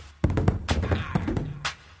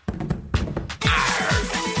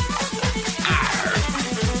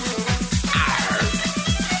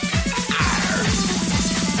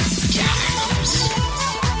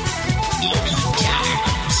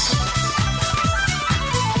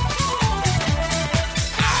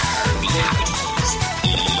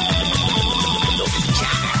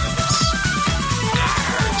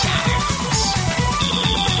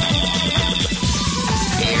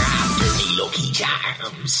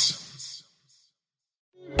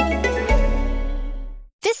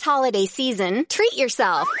 This holiday season, treat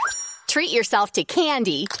yourself. Treat yourself to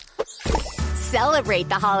candy. Celebrate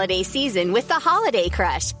the holiday season with the Holiday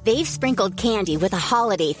Crush. They've sprinkled candy with a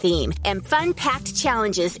holiday theme and fun-packed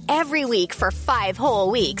challenges every week for 5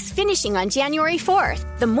 whole weeks, finishing on January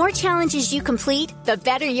 4th. The more challenges you complete, the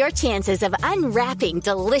better your chances of unwrapping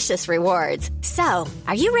delicious rewards. So,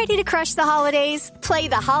 are you ready to crush the holidays? Play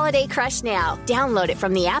the Holiday Crush now. Download it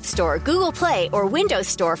from the App Store, Google Play, or Windows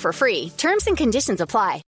Store for free. Terms and conditions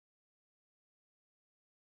apply.